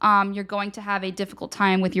 You're going to have a difficult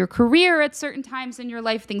time with your career at certain times in your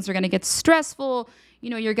life. Things are going to get stressful.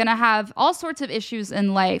 You're going to have all sorts of issues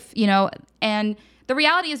in life, and the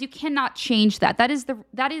reality is you cannot change that. That is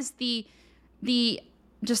the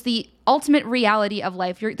ultimate reality of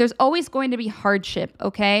life. There's always going to be hardship,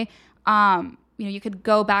 okay? You could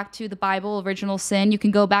go back to the Bible, original sin. You can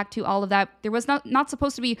go back to all of that. There was not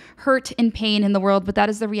supposed to be hurt and pain in the world, but that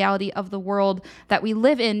is the reality of the world that we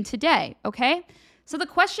live in today, okay? So the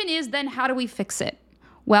question is then, how do we fix it?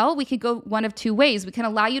 Well, we could go one of two ways. We can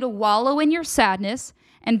allow you to wallow in your sadness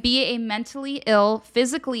and be a mentally ill,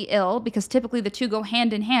 physically ill, because typically the two go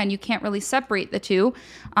hand in hand. You can't really separate the two,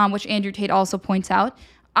 which Andrew Tate also points out.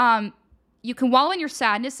 You can wallow in your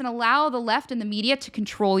sadness and allow the left and the media to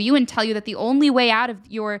control you and tell you that the only way out of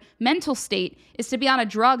your mental state is to be on a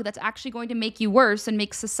drug that's actually going to make you worse and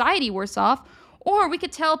make society worse off. Or we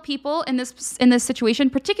could tell people in this situation,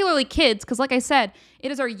 particularly kids, because like I said,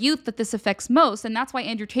 it is our youth that this affects most. And that's why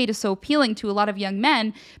Andrew Tate is so appealing to a lot of young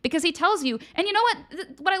men, because he tells you, and you know what?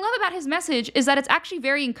 What I love about his message is that it's actually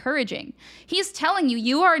very encouraging. He's telling you,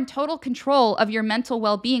 you are in total control of your mental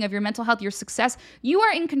well-being, of your mental health, your success. You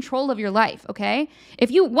are in control of your life, okay?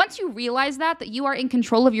 Once you realize that you are in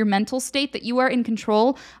control of your mental state, that you are in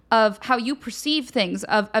control of how you perceive things,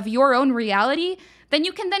 of your own reality, then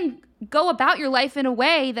you can then go about your life in a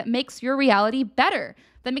way that makes your reality better.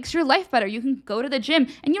 that makes your life better. You can go to the gym,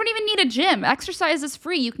 and you don't even need a gym. Exercise is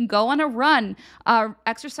free. You can go on a run.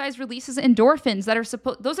 Exercise releases endorphins that are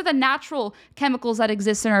those are the natural chemicals that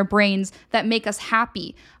exist in our brains that make us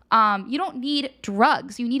happy. You don't need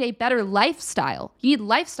drugs. You need a better lifestyle. You need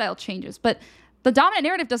lifestyle changes. But the dominant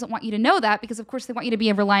narrative doesn't want you to know that, because, of course, they want you to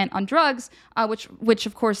be reliant on drugs, which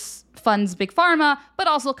of course, funds big pharma, but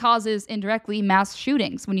also causes indirectly mass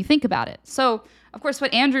shootings when you think about it. So, of course,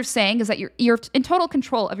 what Andrew's saying is that you're in total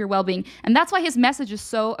control of your well-being. And that's why his message is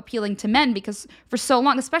so appealing to men, because for so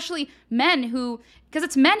long, especially because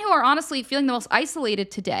it's men who are honestly feeling the most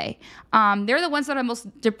isolated today. They're the ones that are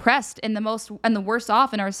most depressed and the worst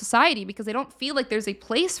off in our society, because they don't feel like there's a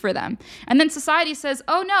place for them. And then society says,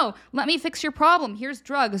 oh no, let me fix your problem. Here's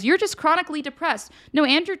drugs. You're just chronically depressed. No,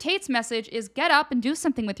 Andrew Tate's message is get up and do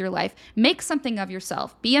something with your life. Make something of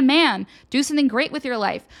yourself. Be a man. Do something great with your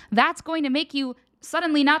life. That's going to make you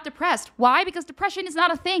suddenly not depressed. Why? Because depression is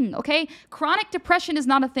not a thing, okay? Chronic depression is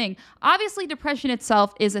not a thing. Obviously, depression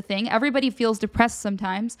itself is a thing. Everybody feels depressed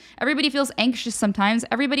sometimes. Everybody feels anxious sometimes.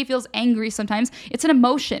 Everybody feels angry sometimes. It's an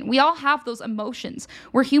emotion. We all have those emotions.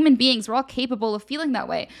 We're human beings. We're all capable of feeling that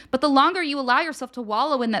way. But the longer you allow yourself to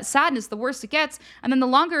wallow in that sadness, the worse it gets. And then the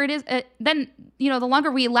longer it is, the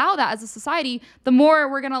longer we allow that as a society, the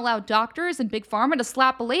more we're going to allow doctors and big pharma to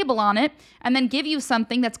slap a label on it and then give you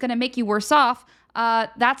something that's going to make you worse off.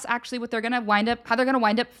 That's actually what they're going to wind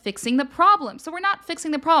up fixing the problem. So we're not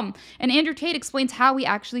fixing the problem. And Andrew Tate explains how we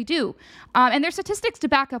actually do. And there's statistics to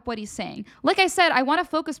back up what he's saying. Like I said, I want to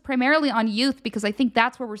focus primarily on youth, because I think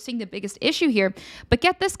that's where we're seeing the biggest issue here. But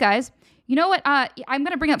get this, guys. You know what? I'm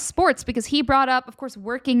going to bring up sports, because he brought up, of course,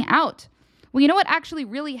 working out. Well, you know what actually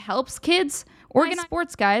really helps kids? Organized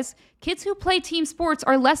sports, guys. Kids who play team sports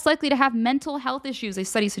are less likely to have mental health issues, a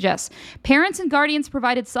study suggests. Parents and guardians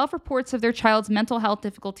provided self-reports of their child's mental health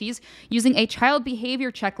difficulties using a child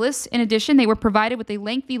behavior checklist. In addition, they were provided with a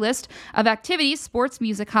lengthy list of activities, sports,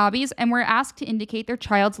 music, hobbies, and were asked to indicate their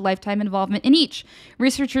child's lifetime involvement in each.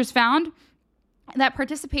 Researchers found that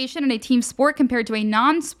participation in a team sport compared to a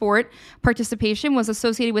non-sport participation was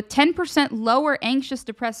associated with 10% lower anxious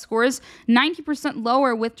depressed scores, 90%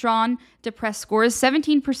 lower withdrawn depressed scores,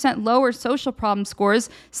 17% lower social problem scores,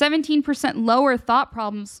 17% lower thought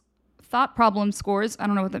problem scores. I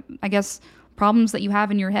don't know I guess problems that you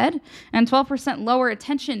have in your head, and 12% lower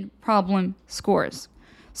attention problem scores.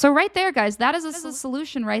 So right there, guys, that is a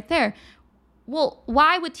solution right there. Well,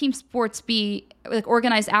 why would team sports be, like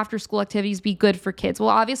organized after school activities, be good for kids? Well,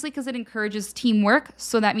 obviously because it encourages teamwork.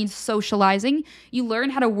 So that means socializing. You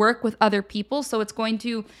learn how to work with other people. So it's going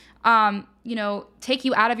to, take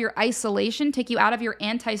you out of your isolation, take you out of your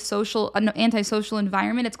antisocial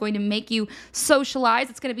environment. It's going to make you socialize.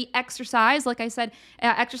 It's going to be exercise. Like I said,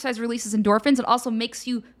 exercise releases endorphins. It also makes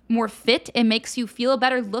you more fit. It makes you feel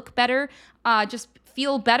better, look better, just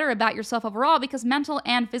feel better about yourself overall, because mental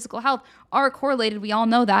and physical health are correlated. We all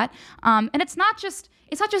know that. And it's not just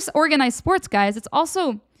organized sports, guys. It's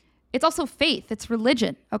also faith. It's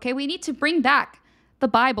religion. Okay. We need to bring back the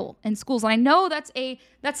Bible in schools. And I know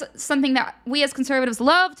that's something that we as conservatives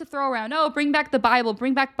love to throw around. Oh, bring back the Bible,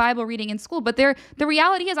 bring back Bible reading in school. But the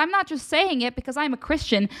reality is, I'm not just saying it because I'm a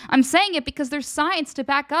Christian. I'm saying it because there's science to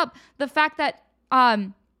back up the fact that,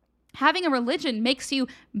 having a religion makes you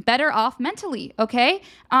better off mentally, okay?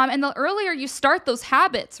 And the earlier you start those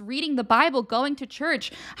habits, reading the Bible, going to church,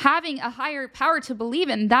 having a higher power to believe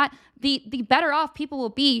in, that the better off people will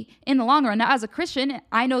be in the long run. Now, as a Christian,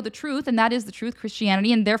 I know the truth, and that is the truth,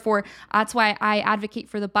 Christianity, and therefore that's why I advocate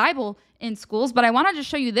for the Bible in schools. But I want to just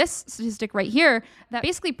show you this statistic right here that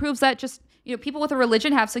basically proves that just, people with a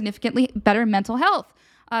religion have significantly better mental health.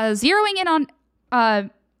 Zeroing in on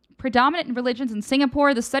predominant religions in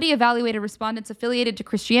Singapore, the study evaluated respondents affiliated to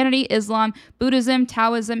Christianity, Islam, Buddhism,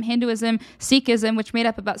 Taoism, Hinduism, Sikhism, which made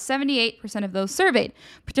up about 78% of those surveyed.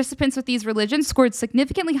 Participants with these religions scored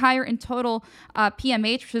significantly higher in total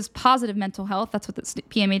PMH, which is positive mental health. That's what the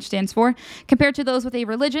PMH stands for. Compared to those with a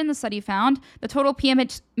religion, the study found the total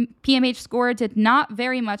PMH score did not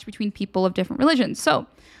vary much between people of different religions. So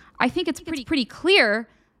I think it's pretty clear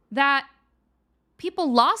that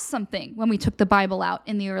people lost something when we took the Bible out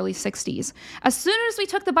in the early 60s. As soon as we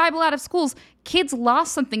took the Bible out of schools, kids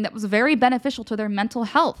lost something that was very beneficial to their mental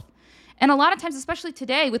health. And a lot of times, especially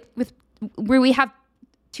today, with where we have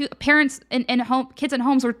two parents in home, kids in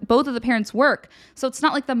homes where both of the parents work. So it's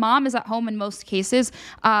not like the mom is at home in most cases,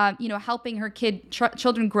 helping her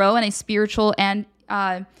children grow in a spiritual and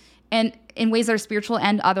in ways that are spiritual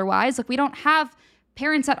and otherwise. Like, we don't have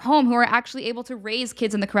parents at home who are actually able to raise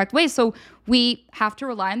kids in the correct way. So we have to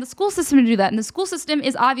rely on the school system to do that. And the school system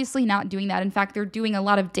is obviously not doing that. In fact, they're doing a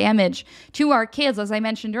lot of damage to our kids. As I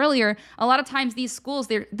mentioned earlier, a lot of times these schools,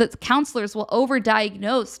 the counselors will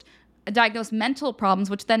diagnose mental problems,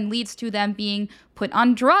 which then leads to them being put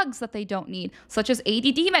on drugs that they don't need, such as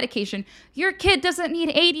ADD medication. Your kid doesn't need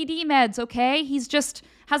ADD meds, okay? He's just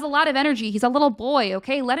has a lot of energy. He's a little boy,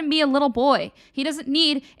 okay? Let him be a little boy. He doesn't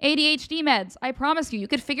need ADHD meds. I promise you. You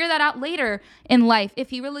could figure that out later in life if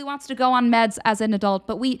he really wants to go on meds as an adult.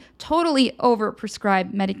 But we totally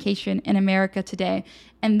overprescribe medication in America today.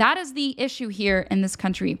 And that is the issue here in this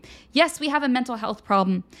country. Yes, we have a mental health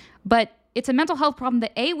problem, but it's a mental health problem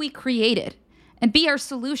that A, we created, and B, our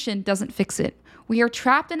solution doesn't fix it. We are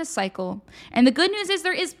trapped in a cycle. And the good news is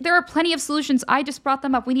there are plenty of solutions. I just brought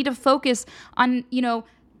them up. We need to focus on,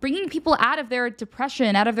 bringing people out of their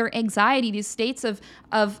depression, out of their anxiety, these states of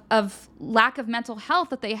lack of mental health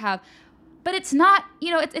that they have. But it's not,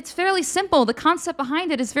 it's fairly simple. The concept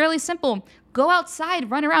behind it is fairly simple. Go outside,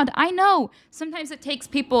 run around. I know sometimes it takes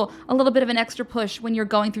people a little bit of an extra push when you're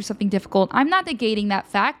going through something difficult. I'm not negating that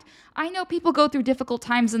fact. I know people go through difficult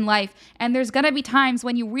times in life, and there's going to be times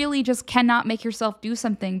when you really just cannot make yourself do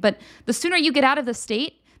something. But the sooner you get out of the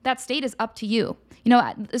state, that state is up to you.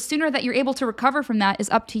 The sooner that you're able to recover from that is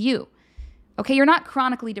up to you. Okay, you're not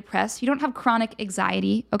chronically depressed. You don't have chronic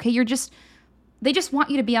anxiety. Okay, they just want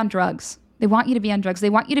you to be on drugs. They want you to be on drugs. They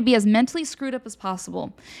want you to be as mentally screwed up as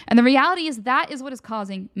possible. And the reality is that is what is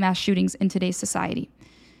causing mass shootings in today's society.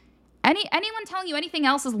 Anyone telling you anything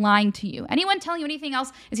else is lying to you. Anyone telling you anything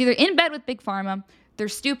else is either in bed with Big Pharma, they're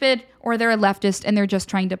stupid, or they're a leftist and they're just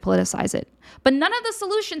trying to politicize it. But none of the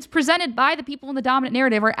solutions presented by the people in the dominant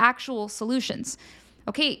narrative are actual solutions.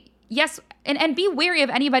 Okay, yes, and be wary of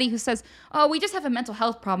anybody who says, oh, we just have a mental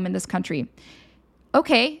health problem in this country.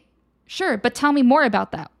 Okay, sure, but tell me more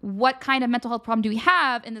about that. What kind of mental health problem do we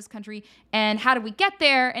have in this country, and how do we get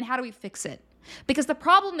there, and how do we fix it? Because the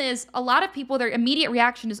problem is a lot of people, their immediate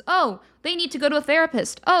reaction is, oh, they need to go to a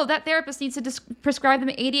therapist. Oh, that therapist needs to prescribe them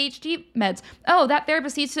ADHD meds. Oh, that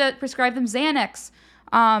therapist needs to prescribe them Xanax,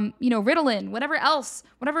 Ritalin,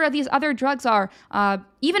 whatever these other drugs are.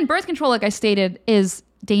 Even birth control, like I stated, is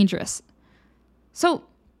dangerous. So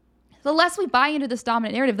the less we buy into this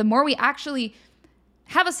dominant narrative, the more we actually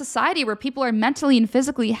have a society where people are mentally and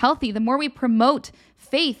physically healthy, the more we promote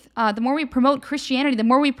faith, the more we promote Christianity, the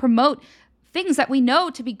more we promote things that we know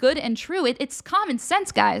to be good and true. It's common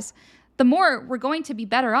sense, guys. The more we're going to be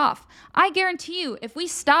better off. I guarantee you, if we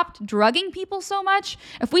stopped drugging people so much,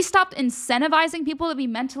 if we stopped incentivizing people to be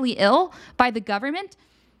mentally ill by the government,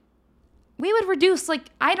 we would reduce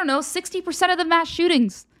 60% of the mass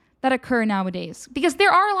shootings that occur nowadays. Because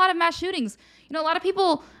there are a lot of mass shootings. A lot of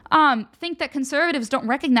people think that conservatives don't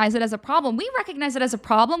recognize it as a problem. We recognize it as a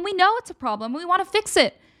problem. We know it's a problem. We want to fix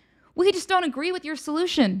it. We just don't agree with your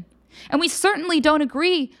solution. And we certainly don't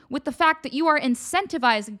agree with the fact that you are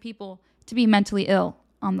incentivizing people to be mentally ill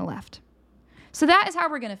on the left. So that is how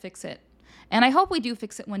we're going to fix it. And I hope we do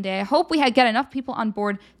fix it one day. I hope we get enough people on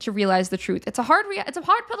board to realize the truth. It's a hard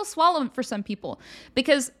pill to swallow for some people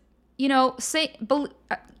because, believing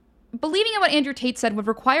in what Andrew Tate said would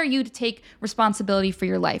require you to take responsibility for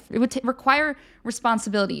your life. It would require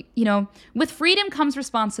responsibility. With freedom comes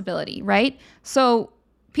responsibility, right? So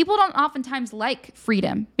people don't oftentimes like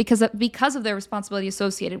freedom because of their responsibility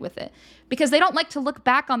associated with it. Because they don't like to look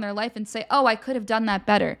back on their life and say, oh, I could have done that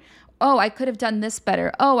better. Oh, I could have done this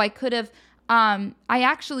better. Oh, I could have, I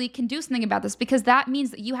actually can do something about this, because that means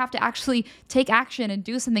that you have to actually take action and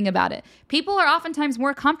do something about it. People are oftentimes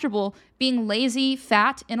more comfortable being lazy,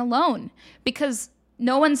 fat, and alone because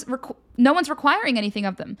no one's requiring anything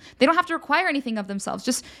of them. They don't have to require anything of themselves.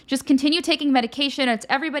 Just continue taking medication. It's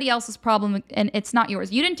everybody else's problem and it's not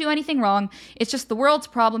yours. You didn't do anything wrong. It's just the world's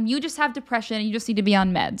problem. You just have depression and you just need to be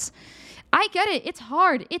on meds. I get it. It's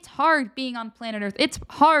hard. It's hard being on planet Earth. It's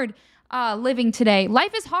hard living today.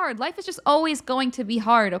 Life is hard. Life is just always going to be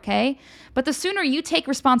hard, okay? But the sooner you take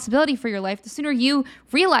responsibility for your life, the sooner you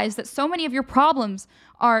realize that so many of your problems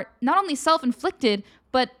are not only self-inflicted,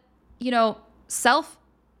 but,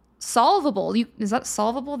 self-solvable. Is that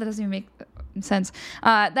solvable? That doesn't even make sense.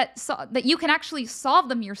 That you can actually solve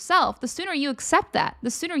them yourself. The sooner you accept that,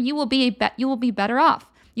 the sooner you will be better off.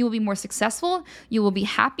 You will be more successful. You will be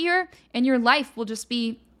happier, and your life will just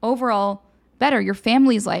be overall better. Your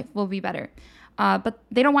family's life will be better. But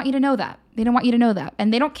they don't want you to know that. They don't want you to know that,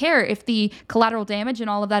 and they don't care if the collateral damage and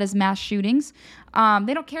all of that is mass shootings.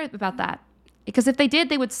 They don't care about that, because if they did,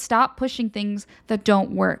 they would stop pushing things that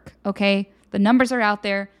don't work. Okay, the numbers are out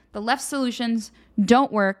there. The left solutions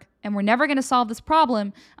don't work. And we're never going to solve this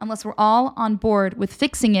problem unless we're all on board with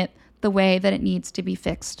fixing it the way that it needs to be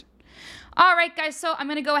fixed. All right, guys, so I'm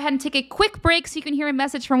going to go ahead and take a quick break so you can hear a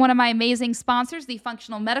message from one of my amazing sponsors, the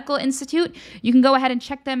Functional Medical Institute. You can go ahead and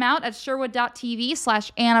check them out at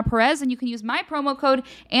sherwood.tv/Anna Perez, and you can use my promo code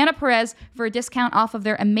Anna Perez for a discount off of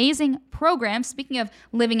their amazing program. Speaking of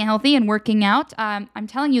living healthy and working out, I'm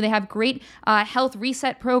telling you, they have great health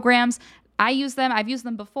reset programs. I use them. I've used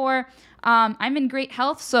them before. I'm in great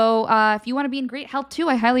health, so if you want to be in great health too,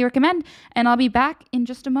 I highly recommend, and I'll be back in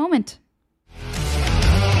just a moment.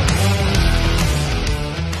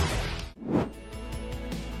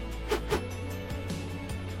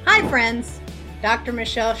 Hi friends, Dr.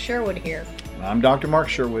 Michelle Sherwood here. I'm Dr. Mark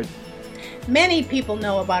Sherwood. Many people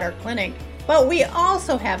know about our clinic, but we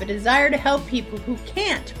also have a desire to help people who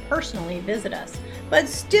can't personally visit us, but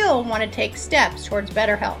still want to take steps towards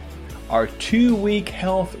better health. Our 2-week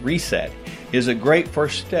health reset is a great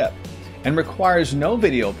first step and requires no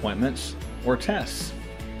video appointments or tests.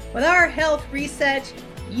 With our health reset,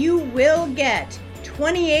 you will get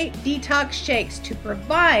 28 detox shakes to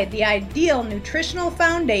provide the ideal nutritional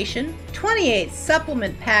foundation, 28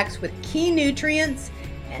 supplement packs with key nutrients,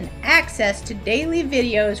 and access to daily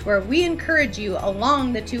videos where we encourage you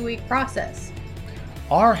along the 2-week process.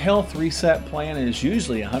 Our health reset plan is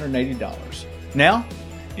usually $180. Now,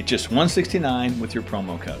 it's just $169 with your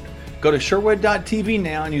promo code. Go to sherwood.tv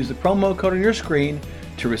now and use the promo code on your screen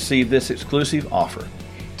to receive this exclusive offer.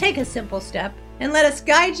 Take a simple step and let us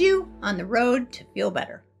guide you on the road to feel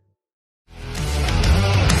better.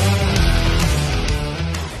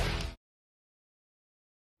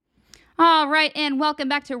 All right, and welcome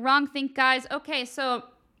back to Wrongthink, guys. Okay, so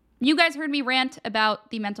you guys heard me rant about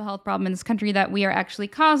the mental health problem in this country that we are actually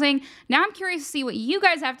causing. Now I'm curious to see what you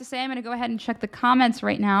guys have to say. I'm going to go ahead and check the comments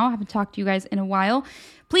right now. I haven't talked to you guys in a while.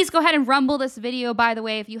 Please go ahead and rumble this video, by the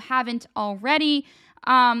way, if you haven't already.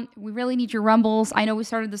 We really need your rumbles. I know we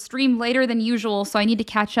started the stream later than usual, so I need to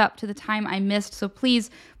catch up to the time I missed. So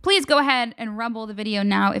please go ahead and rumble the video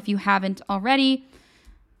now if you haven't already.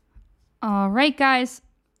 All right, guys.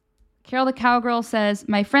 Carol the Cowgirl says,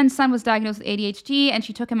 my friend's son was diagnosed with ADHD and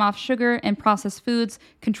she took him off sugar and processed foods,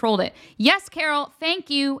 controlled it. Yes, Carol, thank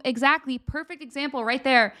you. Exactly. Perfect example right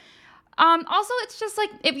there. Also, it's just like,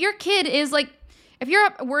 if your kid is like, if you're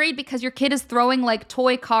worried because your kid is throwing like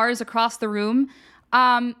toy cars across the room,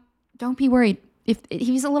 don't be worried. If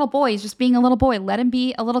he's a little boy, he's just being a little boy. Let him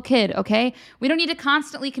be a little kid, okay? We don't need to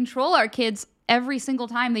constantly control our kids every single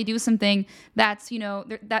time they do something that's,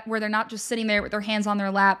 that where they're not just sitting there with their hands on their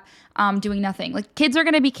lap, doing nothing. Like, kids are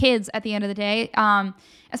going to be kids at the end of the day.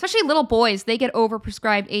 Especially little boys, they get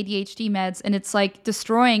overprescribed ADHD meds, and it's like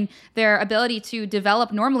destroying their ability to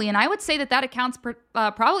develop normally. And I would say that accounts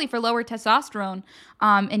probably for lower testosterone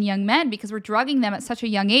in young men, because we're drugging them at such a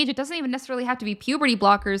young age. It doesn't even necessarily have to be puberty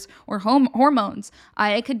blockers or hormones.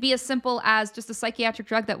 It could be as simple as just a psychiatric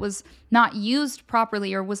drug that was not used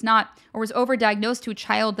properly or was overdiagnosed to a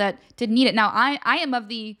child that didn't need it. Now, I am of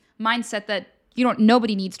the mindset that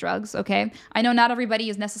nobody needs drugs, okay? I know not everybody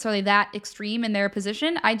is necessarily that extreme in their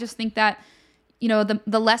position. I just think that, the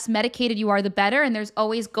less medicated you are, the better. And there's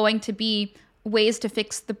always going to be ways to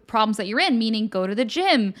fix the problems that you're in, meaning go to the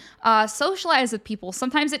gym, socialize with people.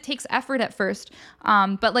 Sometimes it takes effort at first.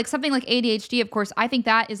 But like something like ADHD, of course, I think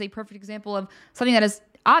that is a perfect example of something that is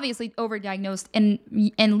obviously overdiagnosed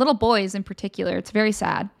in little boys in particular. It's very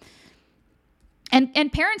sad.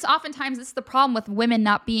 And parents, oftentimes, this is the problem with women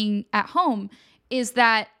not being at home, is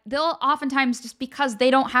that they'll oftentimes, just because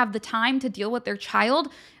they don't have the time to deal with their child,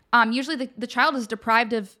 usually the child is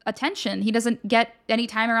deprived of attention. He doesn't get any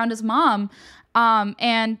time around his mom.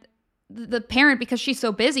 And the parent, because she's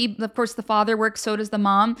so busy, of course the father works, so does the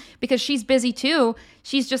mom, because she's busy too.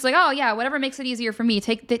 She's just like, oh yeah, whatever makes it easier for me.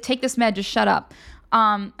 Take this med, just shut up.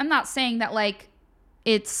 I'm not saying that like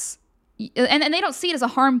it's, and they don't see it as a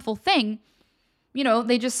harmful thing.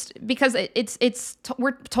 They just, because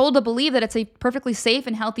we're told to believe that it's a perfectly safe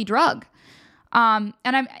and healthy drug. And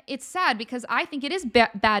it's sad because I think it is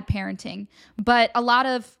bad parenting, but a lot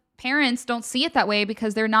of parents don't see it that way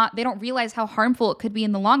because they don't realize how harmful it could be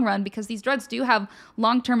in the long run, because these drugs do have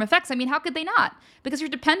long-term effects. I mean, how could they not? Because you're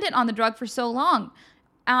dependent on the drug for so long.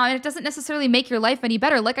 And it doesn't necessarily make your life any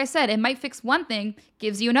better. Like I said, it might fix one thing,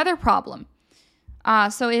 gives you another problem.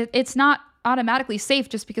 So it's not automatically safe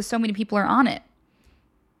just because so many people are on it.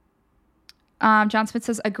 John Smith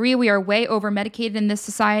says, agree, we are way over-medicated in this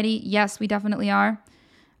society. Yes, we definitely are.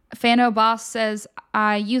 Fano Boss says,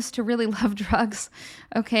 I used to really love drugs.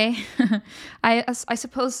 Okay. I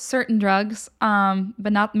suppose certain drugs,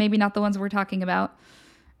 but maybe not the ones we're talking about.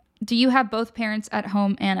 Do you have both parents at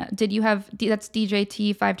home, Anna? Did you have, that's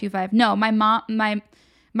DJT525. No,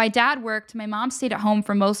 my dad worked. My mom stayed at home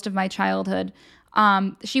for most of my childhood.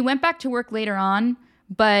 She went back to work later on,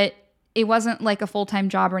 but it wasn't like a full-time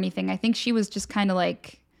job or anything. I think she was just kind of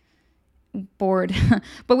like bored,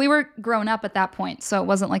 but we were grown up at that point, so it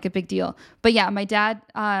wasn't like a big deal. But yeah, my dad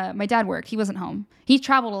worked. He wasn't home. He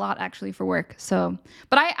traveled a lot actually for work. So,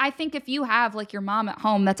 but I think if you have like your mom at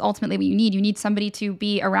home, that's ultimately what you need. You need somebody to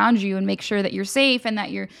be around you and make sure that you're safe and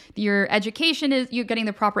that your education you're getting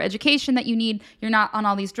the proper education that you need. You're not on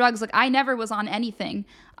all these drugs. Like I never was on anything.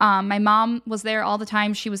 My mom was there all the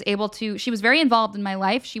time. She was very involved in my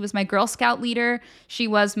life. She was my Girl Scout leader. She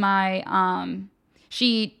was my,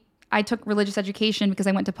 I took religious education because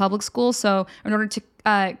I went to public school. So in order to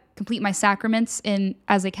complete my sacraments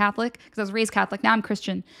as a Catholic, because I was raised Catholic, now I'm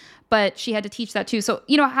Christian, but she had to teach that too. So,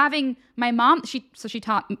 having my mom, she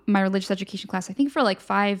taught my religious education class, I think for like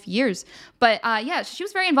 5 years. But yeah, she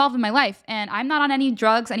was very involved in my life, and I'm not on any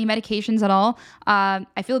drugs, any medications at all. I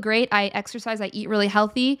feel great. I exercise. I eat really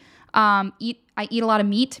healthy. I eat a lot of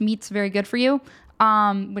meat. Meat's very good for you.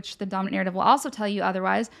 Which the dominant narrative will also tell you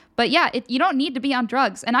otherwise. But yeah, you don't need to be on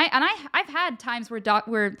drugs. And I've had times where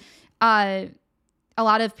a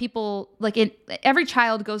lot of people, like every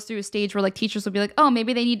child goes through a stage where like teachers will be like, oh,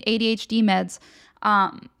 maybe they need ADHD meds.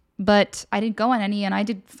 But I didn't go on any, and I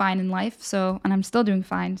did fine in life. So, and I'm still doing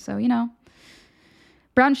fine. So,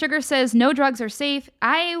 Brown Sugar says no drugs are safe.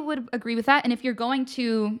 I would agree with that. And if you're going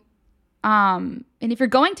to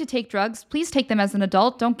take drugs, please take them as an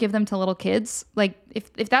adult. Don't give them to little kids. Like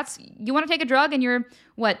if that's, you want to take a drug and you're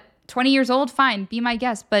 20 years old, fine, be my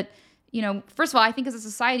guest. But first of all, I think as a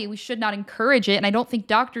society, we should not encourage it. And I don't think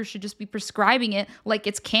doctors should just be prescribing it like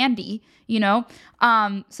it's candy, So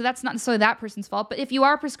that's not necessarily that person's fault. But if you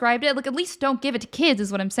are prescribed it, at least don't give it to kids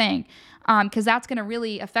is what I'm saying. Because that's going to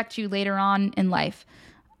really affect you later on in life.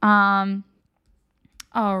 All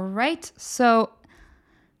right. So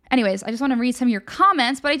anyways, I just want to read some of your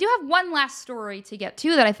comments, but I do have one last story to get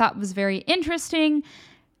to that I thought was very interesting.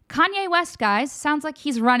 Kanye West, guys, sounds like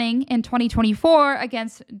he's running in 2024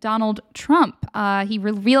 against Donald Trump. He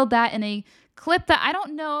revealed that in a clip that I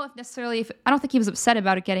don't know I don't think he was upset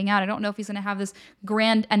about it getting out. I don't know if he's going to have this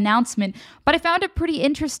grand announcement, but I found it pretty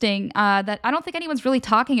interesting that I don't think anyone's really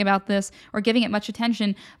talking about this or giving it much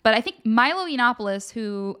attention. But I think Milo Yiannopoulos,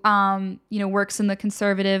 who works in the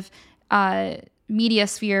conservative media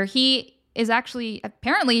sphere, he is actually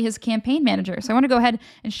apparently his campaign manager. So I want to go ahead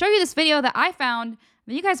and show you this video that I found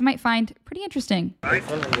that you guys might find pretty interesting. Come to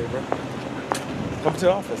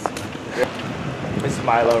the office. This is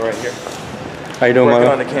Milo right here. How you doing, Working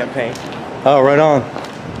Milo? on the campaign. Oh, right on.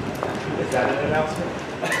 Is that an announcement?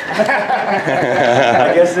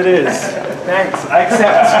 I guess it is. Thanks, I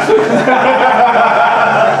accept.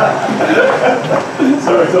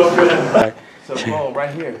 Sorry, it's all good. So boom, right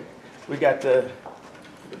here, we got the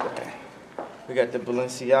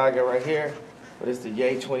Balenciaga right here, but it's the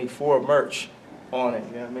Yay 24 merch on it.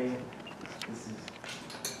 You know what I mean? This is.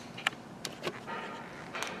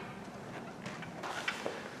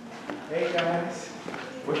 Hey guys,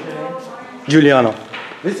 what's your name? Giuliano.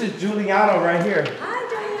 This is Giuliano right here.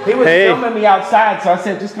 Hi, he was filming me outside, so I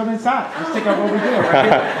said, just come inside. Let's check out what we're doing right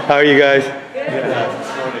here. How are you guys?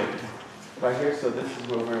 Right here, so this is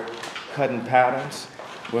where we're cutting patterns.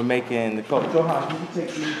 We're making the coat. Johan, can you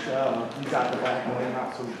take these out the back and lay them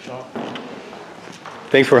out so we can show them?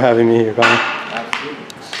 Thanks for having me here, Colin. Absolutely.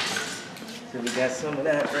 So we got some of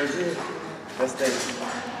that right here. That's the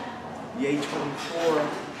Yay 24.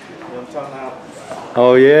 You know what I'm talking about?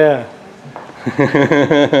 Oh, yeah.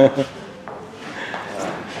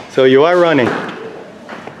 So you are running.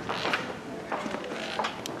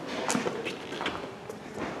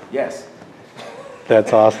 Yes.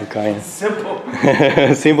 That's awesome, Colin. Simple.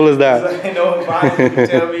 Simple as that. So I know advisor can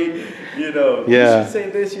tell me, Yeah. you should say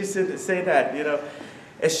this, you should say that,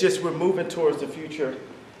 It's just we're moving towards the future.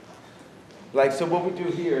 Like, so what we do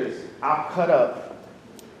here is I'll cut up,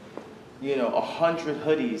 100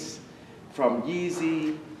 hoodies from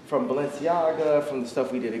Yeezy, from Balenciaga, from the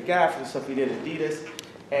stuff we did at Gap, from the stuff we did at Adidas,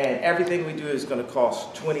 and everything we do is going to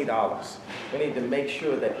cost $20. We need to make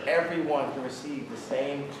sure that everyone can receive the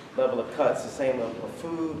same level of cuts, the same level of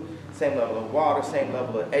food, same level of water, same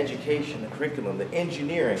level of education, the curriculum, the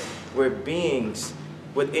engineering. We're beings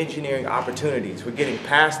with engineering opportunities. We're getting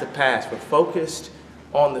past the past. We're focused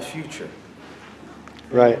on the future.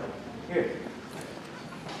 Right. Here.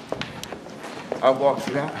 I'll walk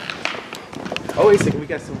you out. Oh, wait a second. We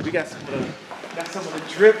got some of the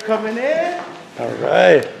drip coming in. All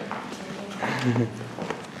right.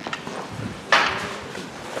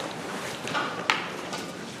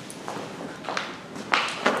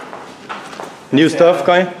 New stuff,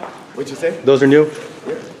 Kanye? What'd you say? Those are new?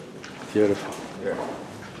 Yeah. Beautiful. Yeah.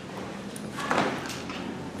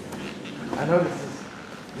 I know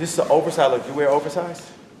this is an oversized look. You wear oversized?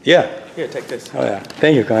 Yeah. Here, take this. Oh, yeah.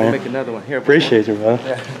 Thank you, We'll make Kanye. another one. Here. Appreciate you, brother.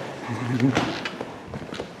 Yeah.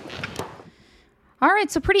 All right,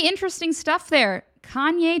 so pretty interesting stuff there.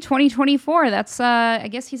 Kanye 2024. That's I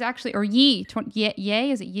guess he's actually, or Ye,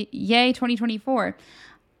 Ye, is it Ye 2024?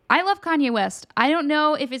 I love Kanye West. I don't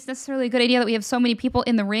know if it's necessarily a good idea that we have so many people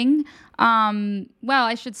in the ring. Well,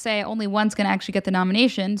 I should say only one's going to actually get the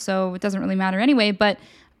nomination, so it doesn't really matter anyway. But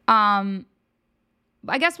I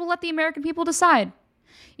guess we'll let the American people decide.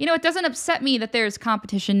 You know, it doesn't upset me that there's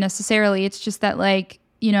competition necessarily. It's just that, like,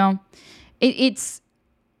 you know, it's.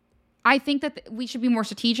 I think that we should be more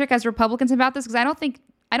strategic as Republicans about this, because I don't think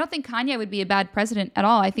Kanye would be a bad president at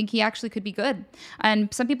all. I think he actually could be good.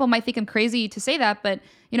 And some people might think I'm crazy to say that, but,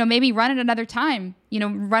 you know, maybe run at another time. You know,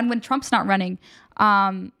 run when Trump's not running.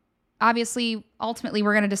 Obviously, ultimately,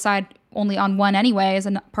 we're going to decide only on one anyway as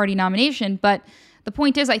a party nomination. But the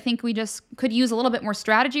point is, I think we just could use a little bit more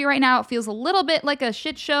strategy right now. It feels a little bit like a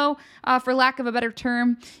shit show, for lack of a better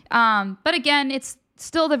term. But again, it's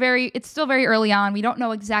still very early on. We don't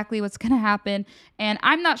know exactly what's going to happen. And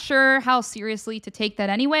I'm not sure how seriously to take that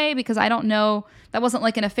anyway, because I don't know. That wasn't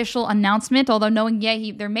like an official announcement, although knowing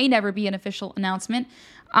there may never be an official announcement.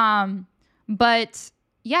 But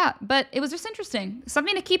it was just interesting.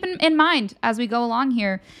 Something to keep in mind as we go along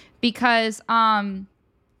here, because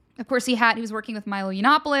of course, he was working with Milo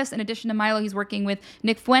Yiannopoulos. In addition to Milo, he's working with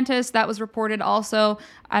Nick Fuentes. That was reported also.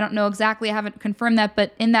 I don't know exactly. I haven't confirmed that.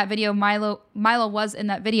 But in that video, Milo was in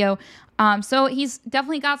that video. So he's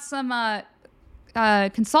definitely got some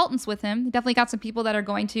consultants with him. Definitely got some people that are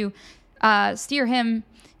going to steer him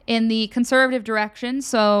in the conservative direction.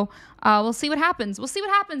 So we'll see what happens. We'll see what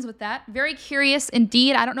happens with that. Very curious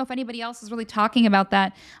indeed. I don't know if anybody else is really talking about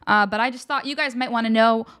that, but I just thought you guys might want to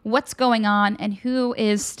know what's going on and who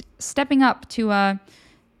is stepping up to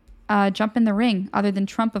jump in the ring, other than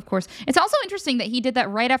Trump, of course. It's also interesting that he did that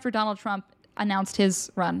right after Donald Trump announced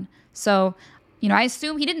his run. So, you know, I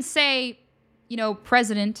assume he didn't say, you know,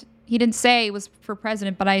 president. He didn't say it was for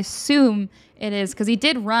president, but I assume it is, because he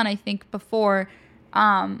did run, I think, before.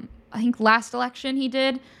 I think last election he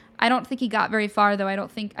did. I don't think he got very far, though. I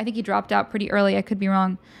think he dropped out pretty early. I could be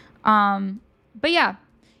wrong. But yeah,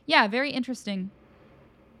 very interesting.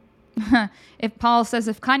 If Paul says,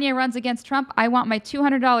 if Kanye runs against Trump, I want my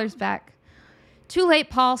 $200 back. Too late,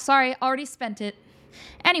 Paul. Sorry, already spent it.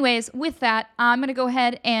 Anyways, with that, I'm going to go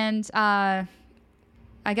ahead and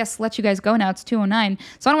I guess let you guys go now. It's 2:09.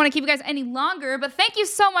 So I don't want to keep you guys any longer, but thank you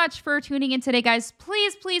so much for tuning in today, guys.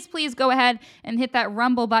 Please, please, please go ahead and hit that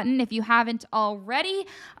Rumble button if you haven't already.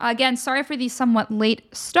 Again, sorry for the somewhat late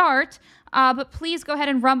start, but please go ahead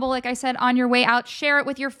and Rumble, like I said, on your way out. Share it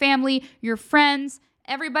with your family, your friends,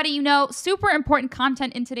 everybody you know. Super important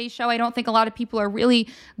content in today's show. I don't think a lot of people are really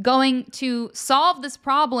going to solve this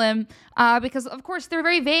problem because, of course, they're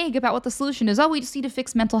very vague about what the solution is. Oh, we just need to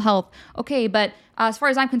fix mental health. Okay, but as far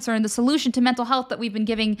as I'm concerned, the solution to mental health that we've been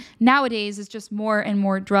giving nowadays is just more and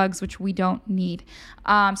more drugs, which we don't need.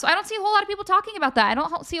 So I don't see a whole lot of people talking about that. I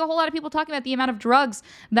don't see a whole lot of people talking about the amount of drugs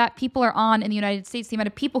that people are on in the United States, the amount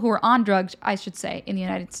of people who are on drugs, I should say, in the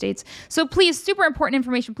United States. So please, super important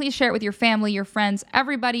information. Please share it with your family, your friends,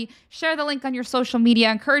 everybody. Share the link on your social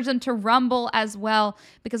media. Encourage them to Rumble as well,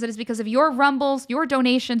 because it is because of your Rumbles, your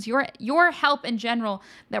donations, your help in general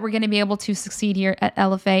that we're going to be able to succeed here at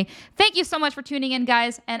LFA. Thank you so much for tuning in,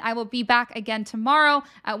 guys, and I will be back again tomorrow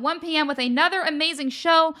at 1 p.m. with another amazing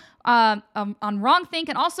show on Wrongthink,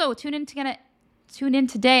 and also tune in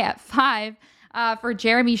today at 5 for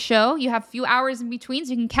Jeremy's show. You have a few hours in between,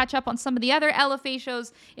 so you can catch up on some of the other LFA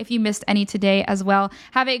shows if you missed any today as well.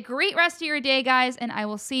 Have a great rest of your day, guys, and I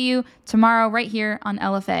will see you tomorrow right here on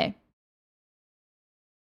LFA.